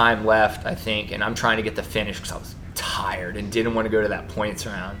short time left, I think, and I'm trying to get the finish because I was tired and didn't want to go to that points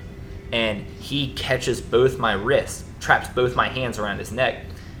round. And he catches both my wrists, traps both my hands around his neck,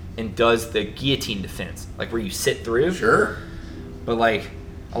 and does the guillotine defense, where you sit through. Sure. But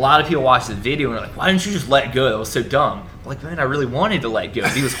a lot of people watch the video and are like, why didn't you just let go? That was so dumb. Man, I really wanted to let go.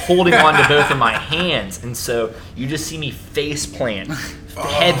 He was holding on to both of my hands. And so you just see me face plant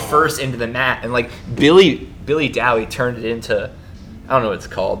head first into the mat. And Billy Dowie turned it into, I don't know what it's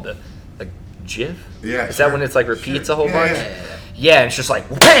called, the GIF? Yeah. Is that when it's repeats a whole bunch? Yeah. Yeah, and it's just bam,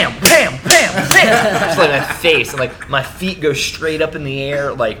 bam, bam, bam. Just my face. And my feet go straight up in the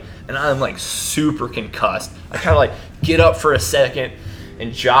air. And I'm super concussed. I kind of get up for a second.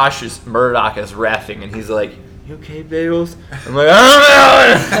 And Murdoch is reffing. And he's like, you okay, Bagels? I'm like,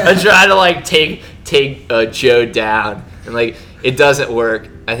 I don't know. I try to take Joe down, and it doesn't work.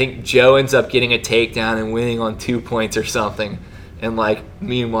 I think Joe ends up getting a takedown and winning on 2 points or something. And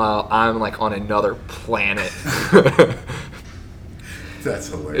meanwhile, I'm on another planet. That's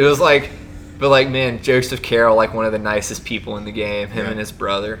hilarious. It was but man, Joseph Carroll, one of the nicest people in the game. Him and his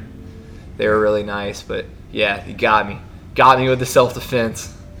brother, they were really nice. But yeah, he got me with the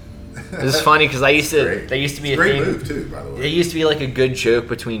self-defense. It was funny because there used to be a great thing. Move too, by the way. There used to be a good joke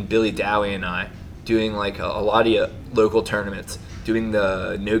between Billy Dowie and I doing a lot of local tournaments, doing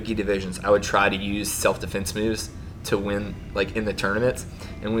the Noki divisions. I would try to use self-defense moves to win in the tournaments,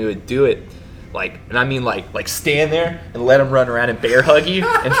 and we would do it and I mean stand there and let him run around and bear hug you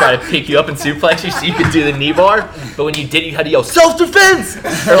and try to pick you up and suplex you so you could do the knee bar. But when you did, you had to yell self-defense,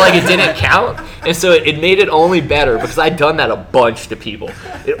 or it didn't count. And so it made it only better because I'd done that a bunch to people.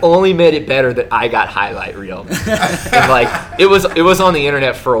 It only made it better that I got highlight reel. And it was on the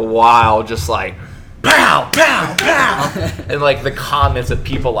internet for a while, just pow, pow, pow, and the comments of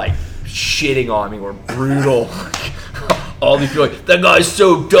people shitting on me were brutal. All these people that guy's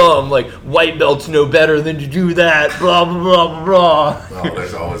so dumb. White belts know better than to do that. Blah blah blah blah. Oh,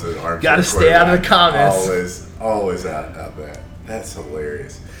 there's always an armchair. Gotta stay out of the comments. Always out that. That's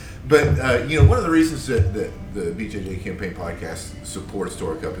hilarious. But one of the reasons that the BJJ Campaign podcast supports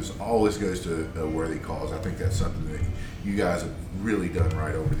Toro Cup is always goes to a worthy cause. I think that's something that you guys have really done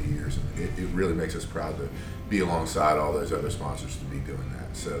right over the years, and it really makes us proud to be alongside all those other sponsors to be doing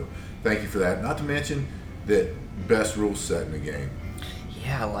that. So thank you for that. Not to mention that best rules set in the game.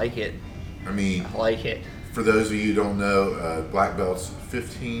 Yeah, I like it. I mean, I like it. For those of you who don't know, black belts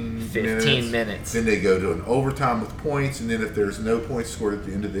 15 minutes. Then they go to an overtime with points, and then if there's no points scored at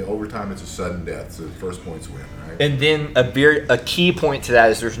the end of the overtime, it's a sudden death. So the first points win, right? And then a key point to that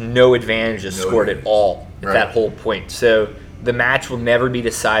is there's no advantages scored at all at that whole point. So the match will never be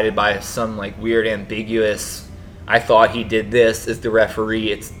decided by some weird ambiguous, I thought he did this as the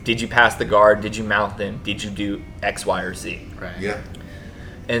referee. It's, did you pass the guard? Did you mount them? Did you do X, Y, or Z? Right. Yeah.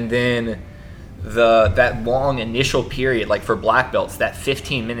 And then that long initial period, for black belts, that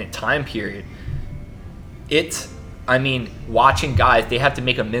 15-minute time period, watching guys, they have to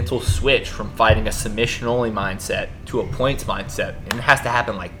make a mental switch from fighting a submission-only mindset to a points mindset. And it has to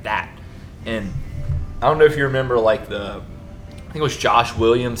happen like that. And I don't know if you remember, I think it was Josh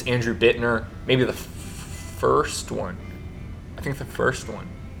Williams, Andrew Bittner, maybe the first one. I think the first one.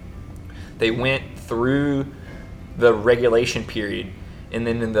 They went through the regulation period, and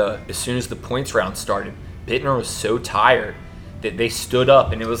then as soon as the points round started, Bittner was so tired that they stood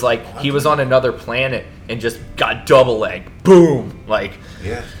up, and it was he was on another planet and just got double leg. Boom!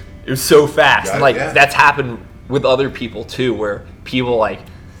 Yeah. It was so fast. And yeah. That's happened with other people too, where people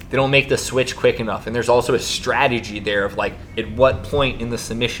they don't make the switch quick enough. And there's also a strategy there of at what point in the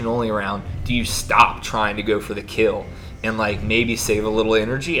submission only round do you stop trying to go for the kill and maybe save a little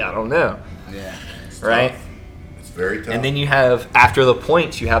energy? I don't know. Yeah. Right? It's very tough. And then you have, after the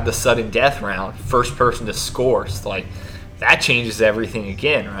points, you have the sudden death round, first person to score. So that changes everything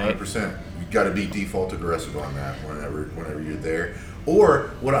again, right? 100%. You got to be default aggressive on that whenever you're there.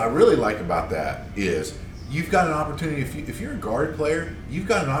 Or what I really like about that is you've got an opportunity. If you're a guard player, you've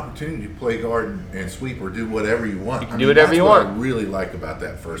got an opportunity to play guard and sweep or do whatever you want. You can do whatever you want. That's what I really like about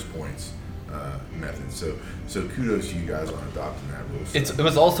that first points method. So kudos to you guys on adopting that rule. It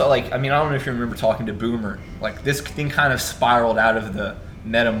was also like, I mean, I don't know if you remember talking to Boomer. Like, this thing kind of spiraled out of the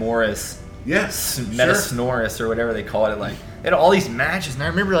Metamoris, Metasnoris, or whatever they call it. Like, they had all these matches, and I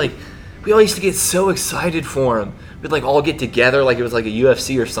remember, like, we all used to get so excited for them. We'd, like, all get together like it was like a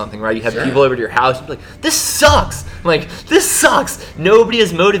UFC or something, right? You have people over to your house, and you'd be like, this sucks! Like, this sucks! Nobody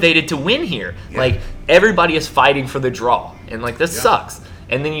is motivated to win here. Yeah. Like, everybody is fighting for the draw, and, like, this sucks.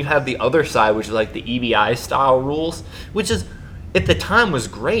 And then you have the other side, which is like the EBI style rules, which is, at the time, was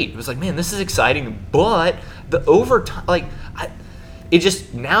great. It was like, man, this is exciting, but the overtime, like,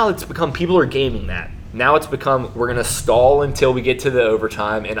 now it's become, people are gaming that. Now it's become, we're going to stall until we get to the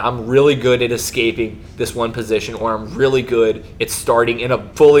overtime, and I'm really good at escaping this one position, or I'm really good at starting in a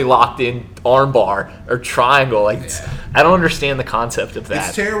fully locked-in armbar or triangle. Like, I don't understand the concept of that.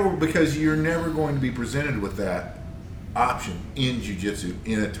 It's terrible because you're never going to be presented with that option in jiu-jitsu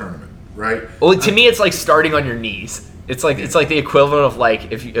in a tournament, right? Well, to me, it's like starting on your knees. It's like the equivalent of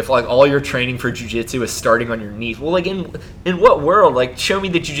like if like all your training for jiu-jitsu is starting on your knees. Well, like in what world? Like, show me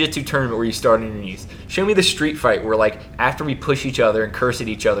the jiu-jitsu tournament where you start on your knees. Show me the street fight where, like, after we push each other and curse at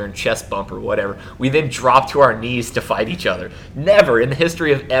each other and chest bump or whatever, we then drop to our knees to fight each other. Never in the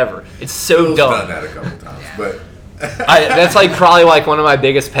history of ever. It's so Phil's dumb. done that a couple times, but that's like probably like one of my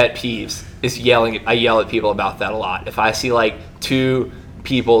biggest pet peeves is yelling. I yell at people about that a lot. If I see like two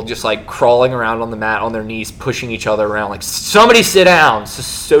people just like crawling around on the mat on their knees, pushing each other around, like, somebody sit down. It's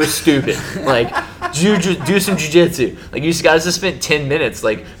just so stupid. Like, do some jiu-jitsu. Like, you guys just spent 10 minutes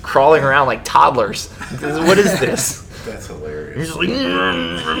like crawling around like toddlers. What is this? That's hilarious. You're just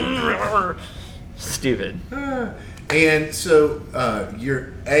like stupid. And so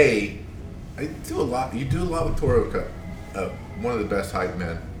you do a lot with Toro Cup. One of the best hype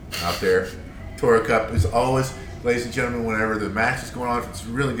men out there. Toro Cup is always, ladies and gentlemen, whenever the match is going on, if it's a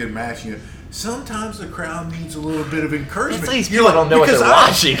really good match, sometimes the crowd needs a little bit of encouragement. These people don't know what they're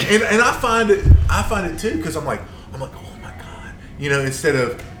watching. And I find it too, because I'm like, oh my God.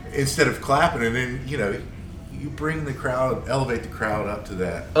 Instead of clapping, and then, you bring the crowd, elevate the crowd up to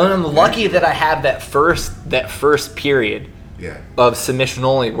that. And I'm lucky that I have that first period of submission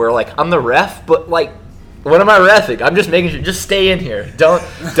only, where, like, I'm the ref, but, like, what am I reffing? I'm just making sure, just stay in here. Don't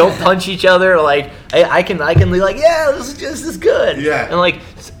punch each other. Like, I can be like, yeah, this is good. Yeah. And, like,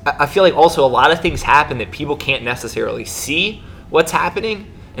 I feel like also a lot of things happen that people can't necessarily see what's happening.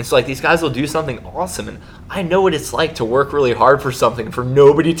 And so, like, these guys will do something awesome, and I know what it's like to work really hard for something for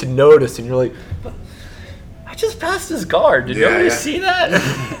nobody to notice, and you're like, but I just passed his guard. Did nobody see that?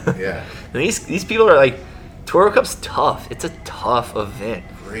 Yeah. And these people are like, Toro Cup's tough. It's a tough event.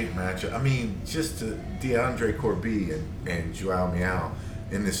 Great matchup. I mean, just DeAndre Corby and Joao Miao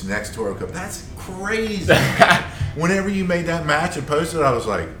in this next Toro Cup. That's crazy. Whenever you made that match and posted it, I was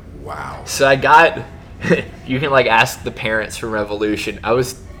like, wow. So I got, you can, like, ask the parents from Revolution. I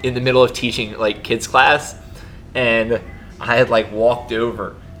was in the middle of teaching, like, kids class, and I had, like, walked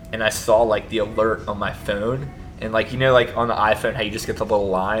over, and I saw, like, the alert on my phone. And, like, like, on the iPhone, how you just get the little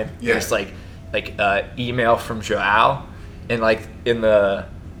line? Yeah. It's like email from Joao. And, like, in the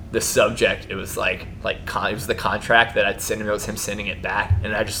subject, it was like it was the contract that I'd send him. It was him sending it back,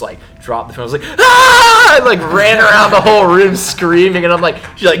 and I just, like, dropped the phone. I was like, ah! I, like, ran around the whole room screaming, and I'm like,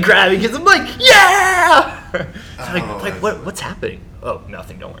 she's like grabbing kids. I'm like, yeah! like what's happening? Oh,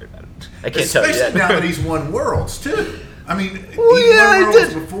 nothing. Don't worry about it. I can't tell you that. Especially now that he's won Worlds too. I mean, he won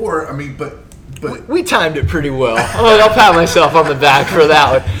Worlds before. I mean, but we timed it pretty well. I'll pat myself on the back for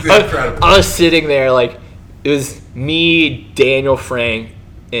that one. I was sitting there, like, it was me, Daniel Frank,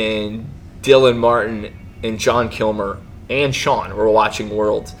 and Dylan Martin, and John Kilmer, and Sean were watching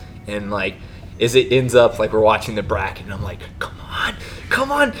Worlds. And, like, as it ends up, like, we're watching the bracket, and I'm like,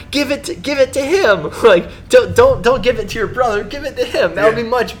 come on, give it to him. Like, don't give it to your brother, give it to him. That would be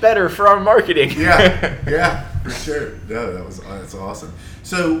much better for our marketing. Yeah, for sure. No, that's awesome.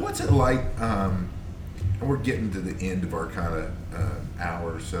 So what's it like? We're getting to the end of our kind of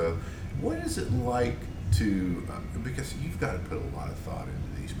hour. So what is it like to? Because you've got to put a lot of thought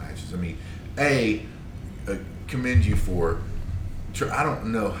into these matches. I mean, commend you for. I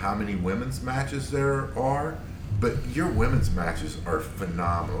don't know how many women's matches there are, but your women's matches are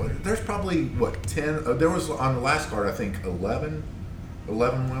phenomenal. There's probably 10. There was on the last card, I think 11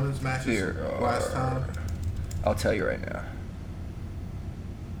 women's matches last time. I'll tell you right now.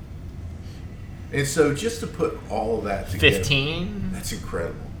 And so just to put all of that together, 15, that's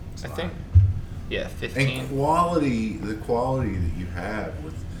incredible. I think. Yeah, 15. And the quality that you have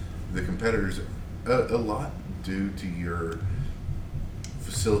with the competitors, a lot due to your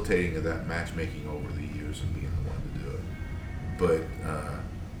facilitating of that matchmaking over the years and being the one to do it. But,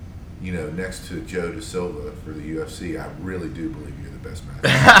 next to Joe Da Silva for the UFC, I really do believe you're the best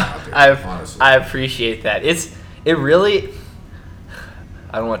matchmaker out there, honestly. I appreciate that. It really,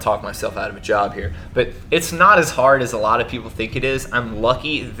 I don't want to talk myself out of a job here, but it's not as hard as a lot of people think it is. I'm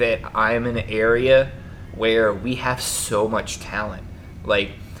lucky that I'm in an area where we have so much talent.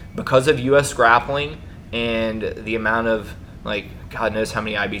 Like, because of U.S. grappling and the amount of, God knows how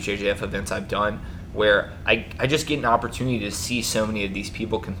many IBJJF events I've done, where I just get an opportunity to see so many of these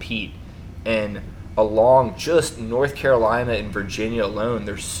people compete. And along just North Carolina and Virginia alone,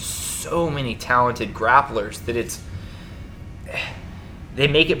 there's so many talented grapplers that they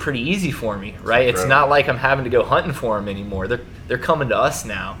make it pretty easy for me, right? It's not like I'm having to go hunting for them anymore. They're coming to us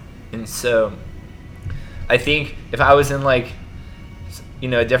now. And so I think if I was in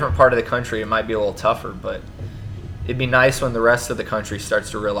a different part of the country, it might be a little tougher, but it'd be nice when the rest of the country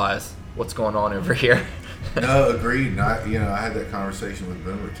starts to realize what's going on over here. No, agreed. And I had that conversation with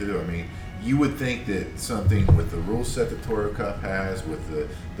Boomer too. I mean, you would think that something with the rule set that Toro Cup has, with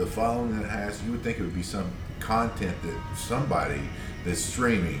the following that it has, you would think it would be some content that somebody that's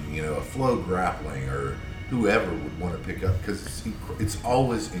streaming, a Flow Grappling or whoever would want to pick up, because it's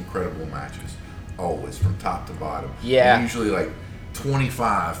always incredible matches, always from top to bottom. Yeah. And usually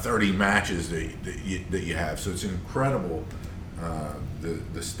 25, 30 matches that you have. So it's incredible,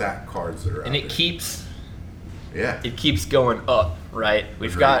 the stack cards that are out and there. It keeps going up, right?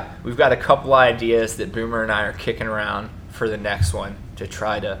 We've got a couple ideas that Boomer and I are kicking around for the next one to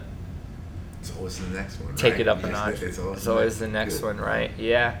try to It's always the next one, take right? it up a notch. It's always the next one, right?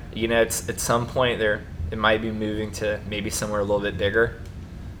 Yeah. It's at some point it might be moving to maybe somewhere a little bit bigger.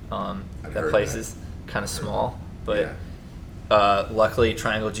 That place is kind of small, but luckily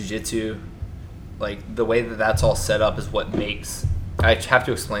Triangle Jiu-Jitsu, the way that that's all set up is what makes. I have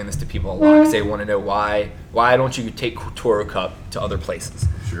to explain this to people a lot because they want to know why don't you take Toro Cup to other places?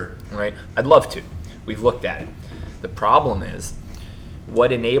 Sure. Right? I'd love to. We've looked at it. The problem is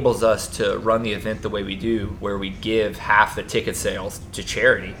what enables us to run the event the way we do, where we give half the ticket sales to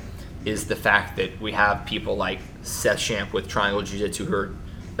charity, is the fact that we have people like Seth Shamp with Triangle Jiu-Jitsu who are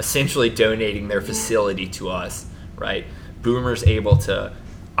essentially donating their facility to us, right? Boomer's able to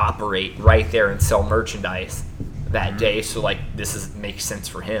operate right there and sell merchandise that day, so this makes sense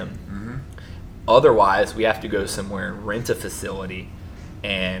for him. Mm-hmm. Otherwise, we have to go somewhere and rent a facility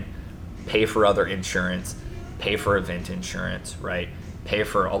and pay for other insurance, pay for event insurance, right? Pay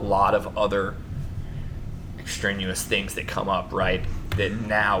for a lot of other extraneous things that come up, right? That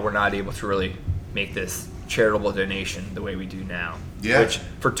now we're not able to really make this charitable donation the way we do now. Yeah. Which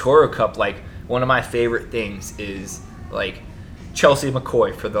for Toro Cup, one of my favorite things is Chelsea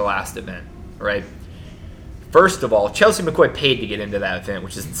McCoy for the last event, right? First of all, Chelsea McCoy paid to get into that event,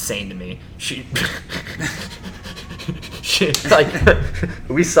 which is insane to me. She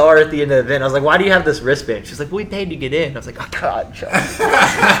we saw her at the end of the event. I was like, "Why do you have this wristband?" She's like, "We paid to get in." I was like, "Oh God, Chelsea."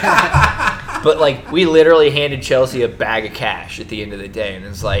 But we literally handed Chelsea a bag of cash at the end of the day, and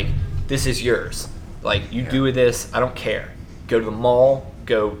it's "This is yours. You do with this. I don't care. Go to the mall.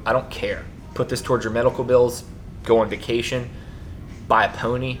 Go. I don't care. Put this towards your medical bills. Go on vacation. Buy a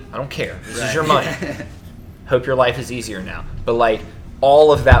pony. I don't care. This is your money. Hope your life is easier now." But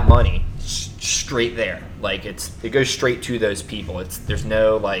all of that money, straight there. It goes straight to those people. There's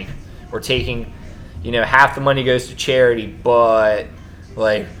no we're taking, half the money goes to charity, but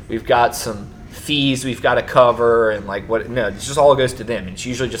we've got some fees we've got to cover and what. No, it just all goes to them. And it's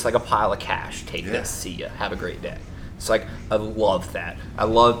usually just a pile of cash. Take this. See ya. Have a great day. It's I love that. I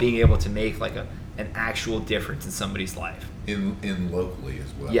love being able to make an actual difference in somebody's life. In locally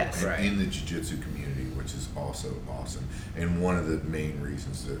as well. Yes. Right. In the jiu-jitsu community, which is also awesome. And one of the main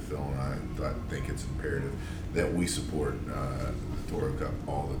reasons that Phil and I think it's imperative that we support the Toro Cup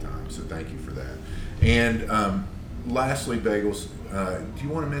all the time. So thank you for that. And lastly, Bagels, do you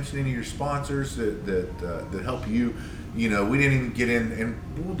want to mention any of your sponsors that help you? We didn't even get in, and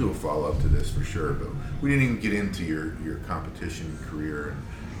we'll do a follow-up to this for sure, but we didn't even get into your competition career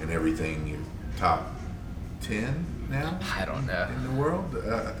and everything. Your top 10 now? I don't know. In the world?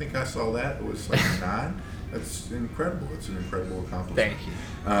 I think I saw that. It was 9. That's incredible. It's an incredible accomplishment. Thank you.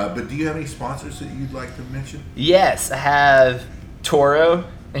 But do you have any sponsors that you'd like to mention? Yes, I have Toro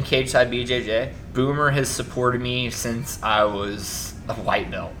and Cageside BJJ. Boomer has supported me since I was a white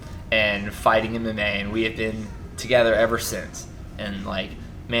belt and fighting MMA, and we have been together ever since. And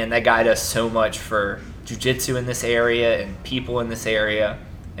man, that guy does so much for jiu-jitsu in this area and people in this area,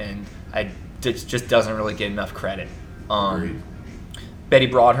 and just doesn't really get enough credit. Agreed. Betty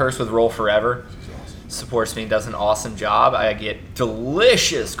Broadhurst with Roll Forever She's awesome. supports me and does an awesome job. I get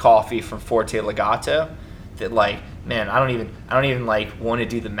delicious coffee from Forte Legato that, like, man, I don't even like want to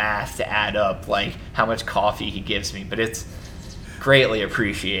do the math to add up like how much coffee he gives me, but it's greatly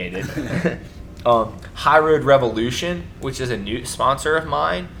appreciated. High Road Revolution, which is a new sponsor of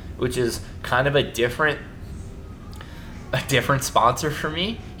mine, which is kind of a different sponsor for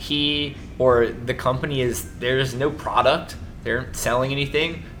me. The company there's no product. They aren't selling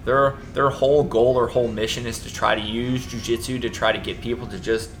anything. Their whole goal or whole mission is to try to use jiu-jitsu to try to get people to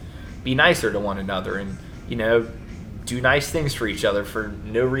just be nicer to one another and, do nice things for each other for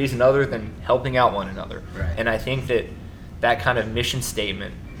no reason other than helping out one another. Right. And I think that kind of mission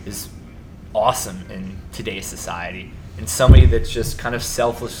statement is awesome in today's society. And somebody that's just kind of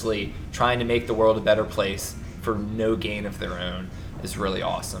selflessly trying to make the world a better place for no gain of their own is really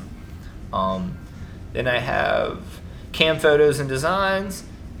awesome. Then I have Cam Photos and Designs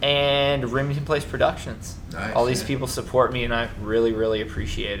and Remington Place Productions. Nice, All these yeah. people support me, and I really, really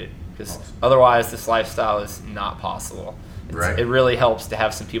appreciate it. Because Awesome. otherwise, this lifestyle is not possible. Right. It really helps to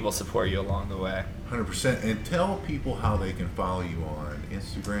have some people support you along the way. 100%. And tell people how they can follow you on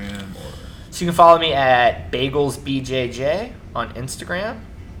Instagram or... So you can follow me at BagelsBJJ on Instagram,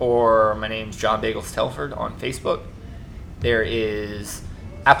 or my name's John Bagels Telford on Facebook. There is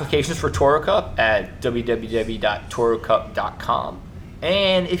applications for Toro Cup at www.torocup.com.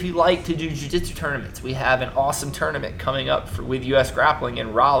 And if you like to do jiu-jitsu tournaments, we have an awesome tournament coming up with U.S. Grappling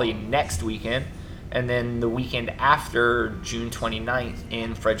in Raleigh next weekend, and then the weekend after, June 29th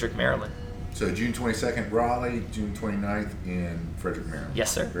in Frederick, Maryland. So June 22nd, Raleigh, June 29th in Frederick, Maryland.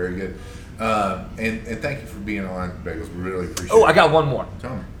 Yes, sir. Very good. And thank you for being on, Bagels. We really appreciate it. Oh, I got one more.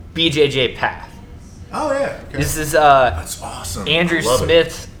 Tell me. BJJ Path. Oh, yeah. Okay. This is That's awesome. Andrew I love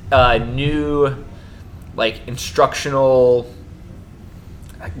it. Smith's new instructional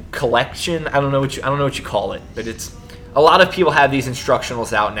collection. I don't know what you call it, but it's a lot of people have these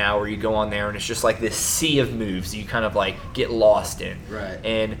instructionals out now where you go on there and it's just like this sea of moves you kind of get lost in. Right.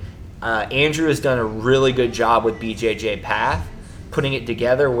 And Andrew has done a really good job with BJJ Path, putting it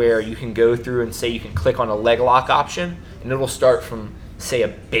together where you can go through and say you can click on a leg lock option and it'll start from, say, a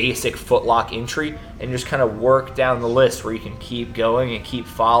basic foot lock entry and just kind of work down the list where you can keep going and keep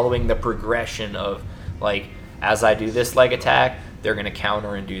following the progression of, as I do this leg attack, they're going to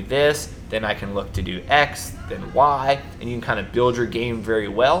counter and do this, then I can look to do X, then Y, and you can kind of build your game very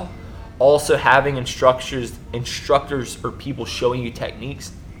well. Also, having instructors or people showing you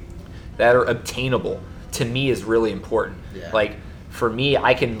techniques that are obtainable to me is really important. Yeah. For me,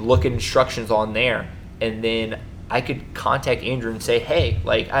 I can look at instructions on there and then I could contact Andrew and say, hey,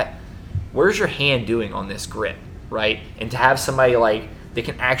 where's your hand doing on this grip, right? And to have somebody they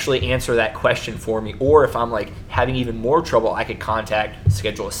can actually answer that question for me. Or if I'm having even more trouble, I could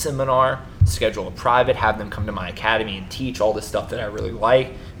schedule a seminar, schedule a private, have them come to my academy and teach all this stuff that I really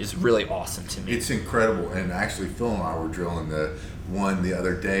like is really awesome to me. It's incredible. And actually, Phil and I were drilling the one the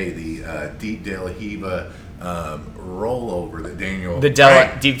other day, the Deep De La Hiva rollover that Daniel... Deep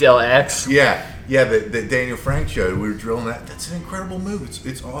Del X? Yeah, that Daniel Frank showed. We were drilling that. That's an incredible move.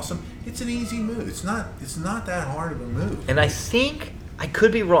 It's awesome. It's an easy move. It's not that hard of a move. And I think, I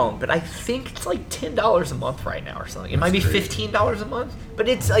could be wrong, but I think it's $10 a month right now or something. It might be great. $15 a month, but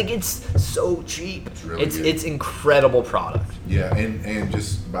it's so cheap. It's really good. It's incredible product. Yeah, and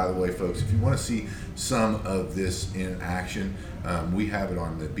just by the way, folks, if you want to see some of this in action, we have it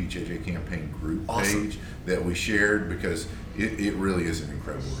on the BJJ Campaign group Awesome. page that we shared because it really is an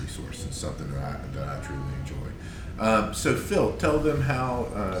incredible resource and something that I truly enjoy. So Phil, tell everyone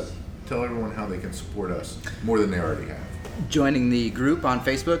how they can support us more than they already have. Joining the group on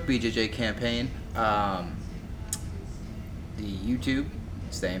Facebook, BJJ Campaign. The YouTube,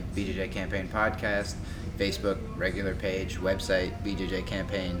 same, BJJ Campaign Podcast. Facebook, regular page. Website,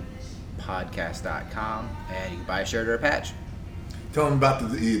 BJJCampaignPodcast.com. And you can buy a shirt or a patch. Tell them about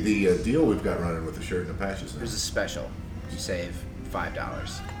the deal we've got running with the shirt and the patches. There's a special. You save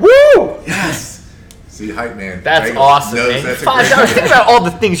 $5. Woo! Yes! See, hype man. That's Bagels awesome, knows man. that's a $5. great Think about all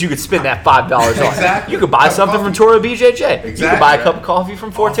the things you could spend that $5 on. Exactly. You could buy Cup of something from coffee. Toro BJJ. You could Exactly. buy a cup of coffee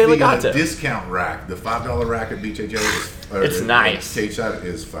from Forte Off the, Legato. discount rack, the $5 rack at BJJ. It's nice. Cage shot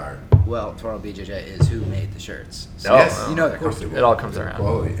is fire. Well, Toro BJJ is who made the shirts. So Oh, Yes, you know of that. course they will. It all comes The around.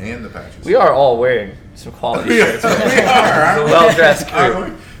 Quality and the patches. We are all wearing some quality shirts. we are. aren't we? Well-dressed crew.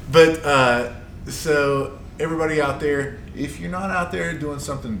 Aren't we? But so everybody out there, if you're not out there doing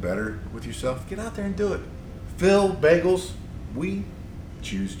something better with yourself, get out there and do it. Phil, Bagels, we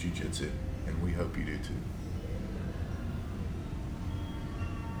choose jiu-jitsu, and we hope you do too.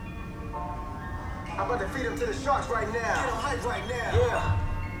 I'm about to feed him to the sharks right now. Get him hype right now. Yeah.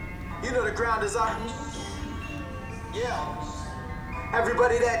 You know the ground is up. Yeah.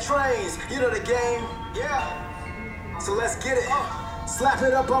 Everybody that trains, you know the game. Yeah. So let's get it. Slap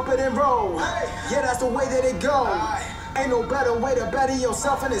it up, bump it, and roll. Yeah, that's the way that it goes. Ain't no better way to better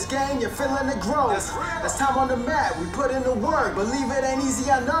yourself in this game. You're feeling the growth. That's time on the mat. We put in the work. Believe it ain't easy,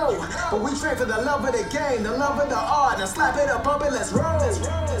 I know. But we train for the love of the game, the love of the art. Now slap it up, bump it, let's roll.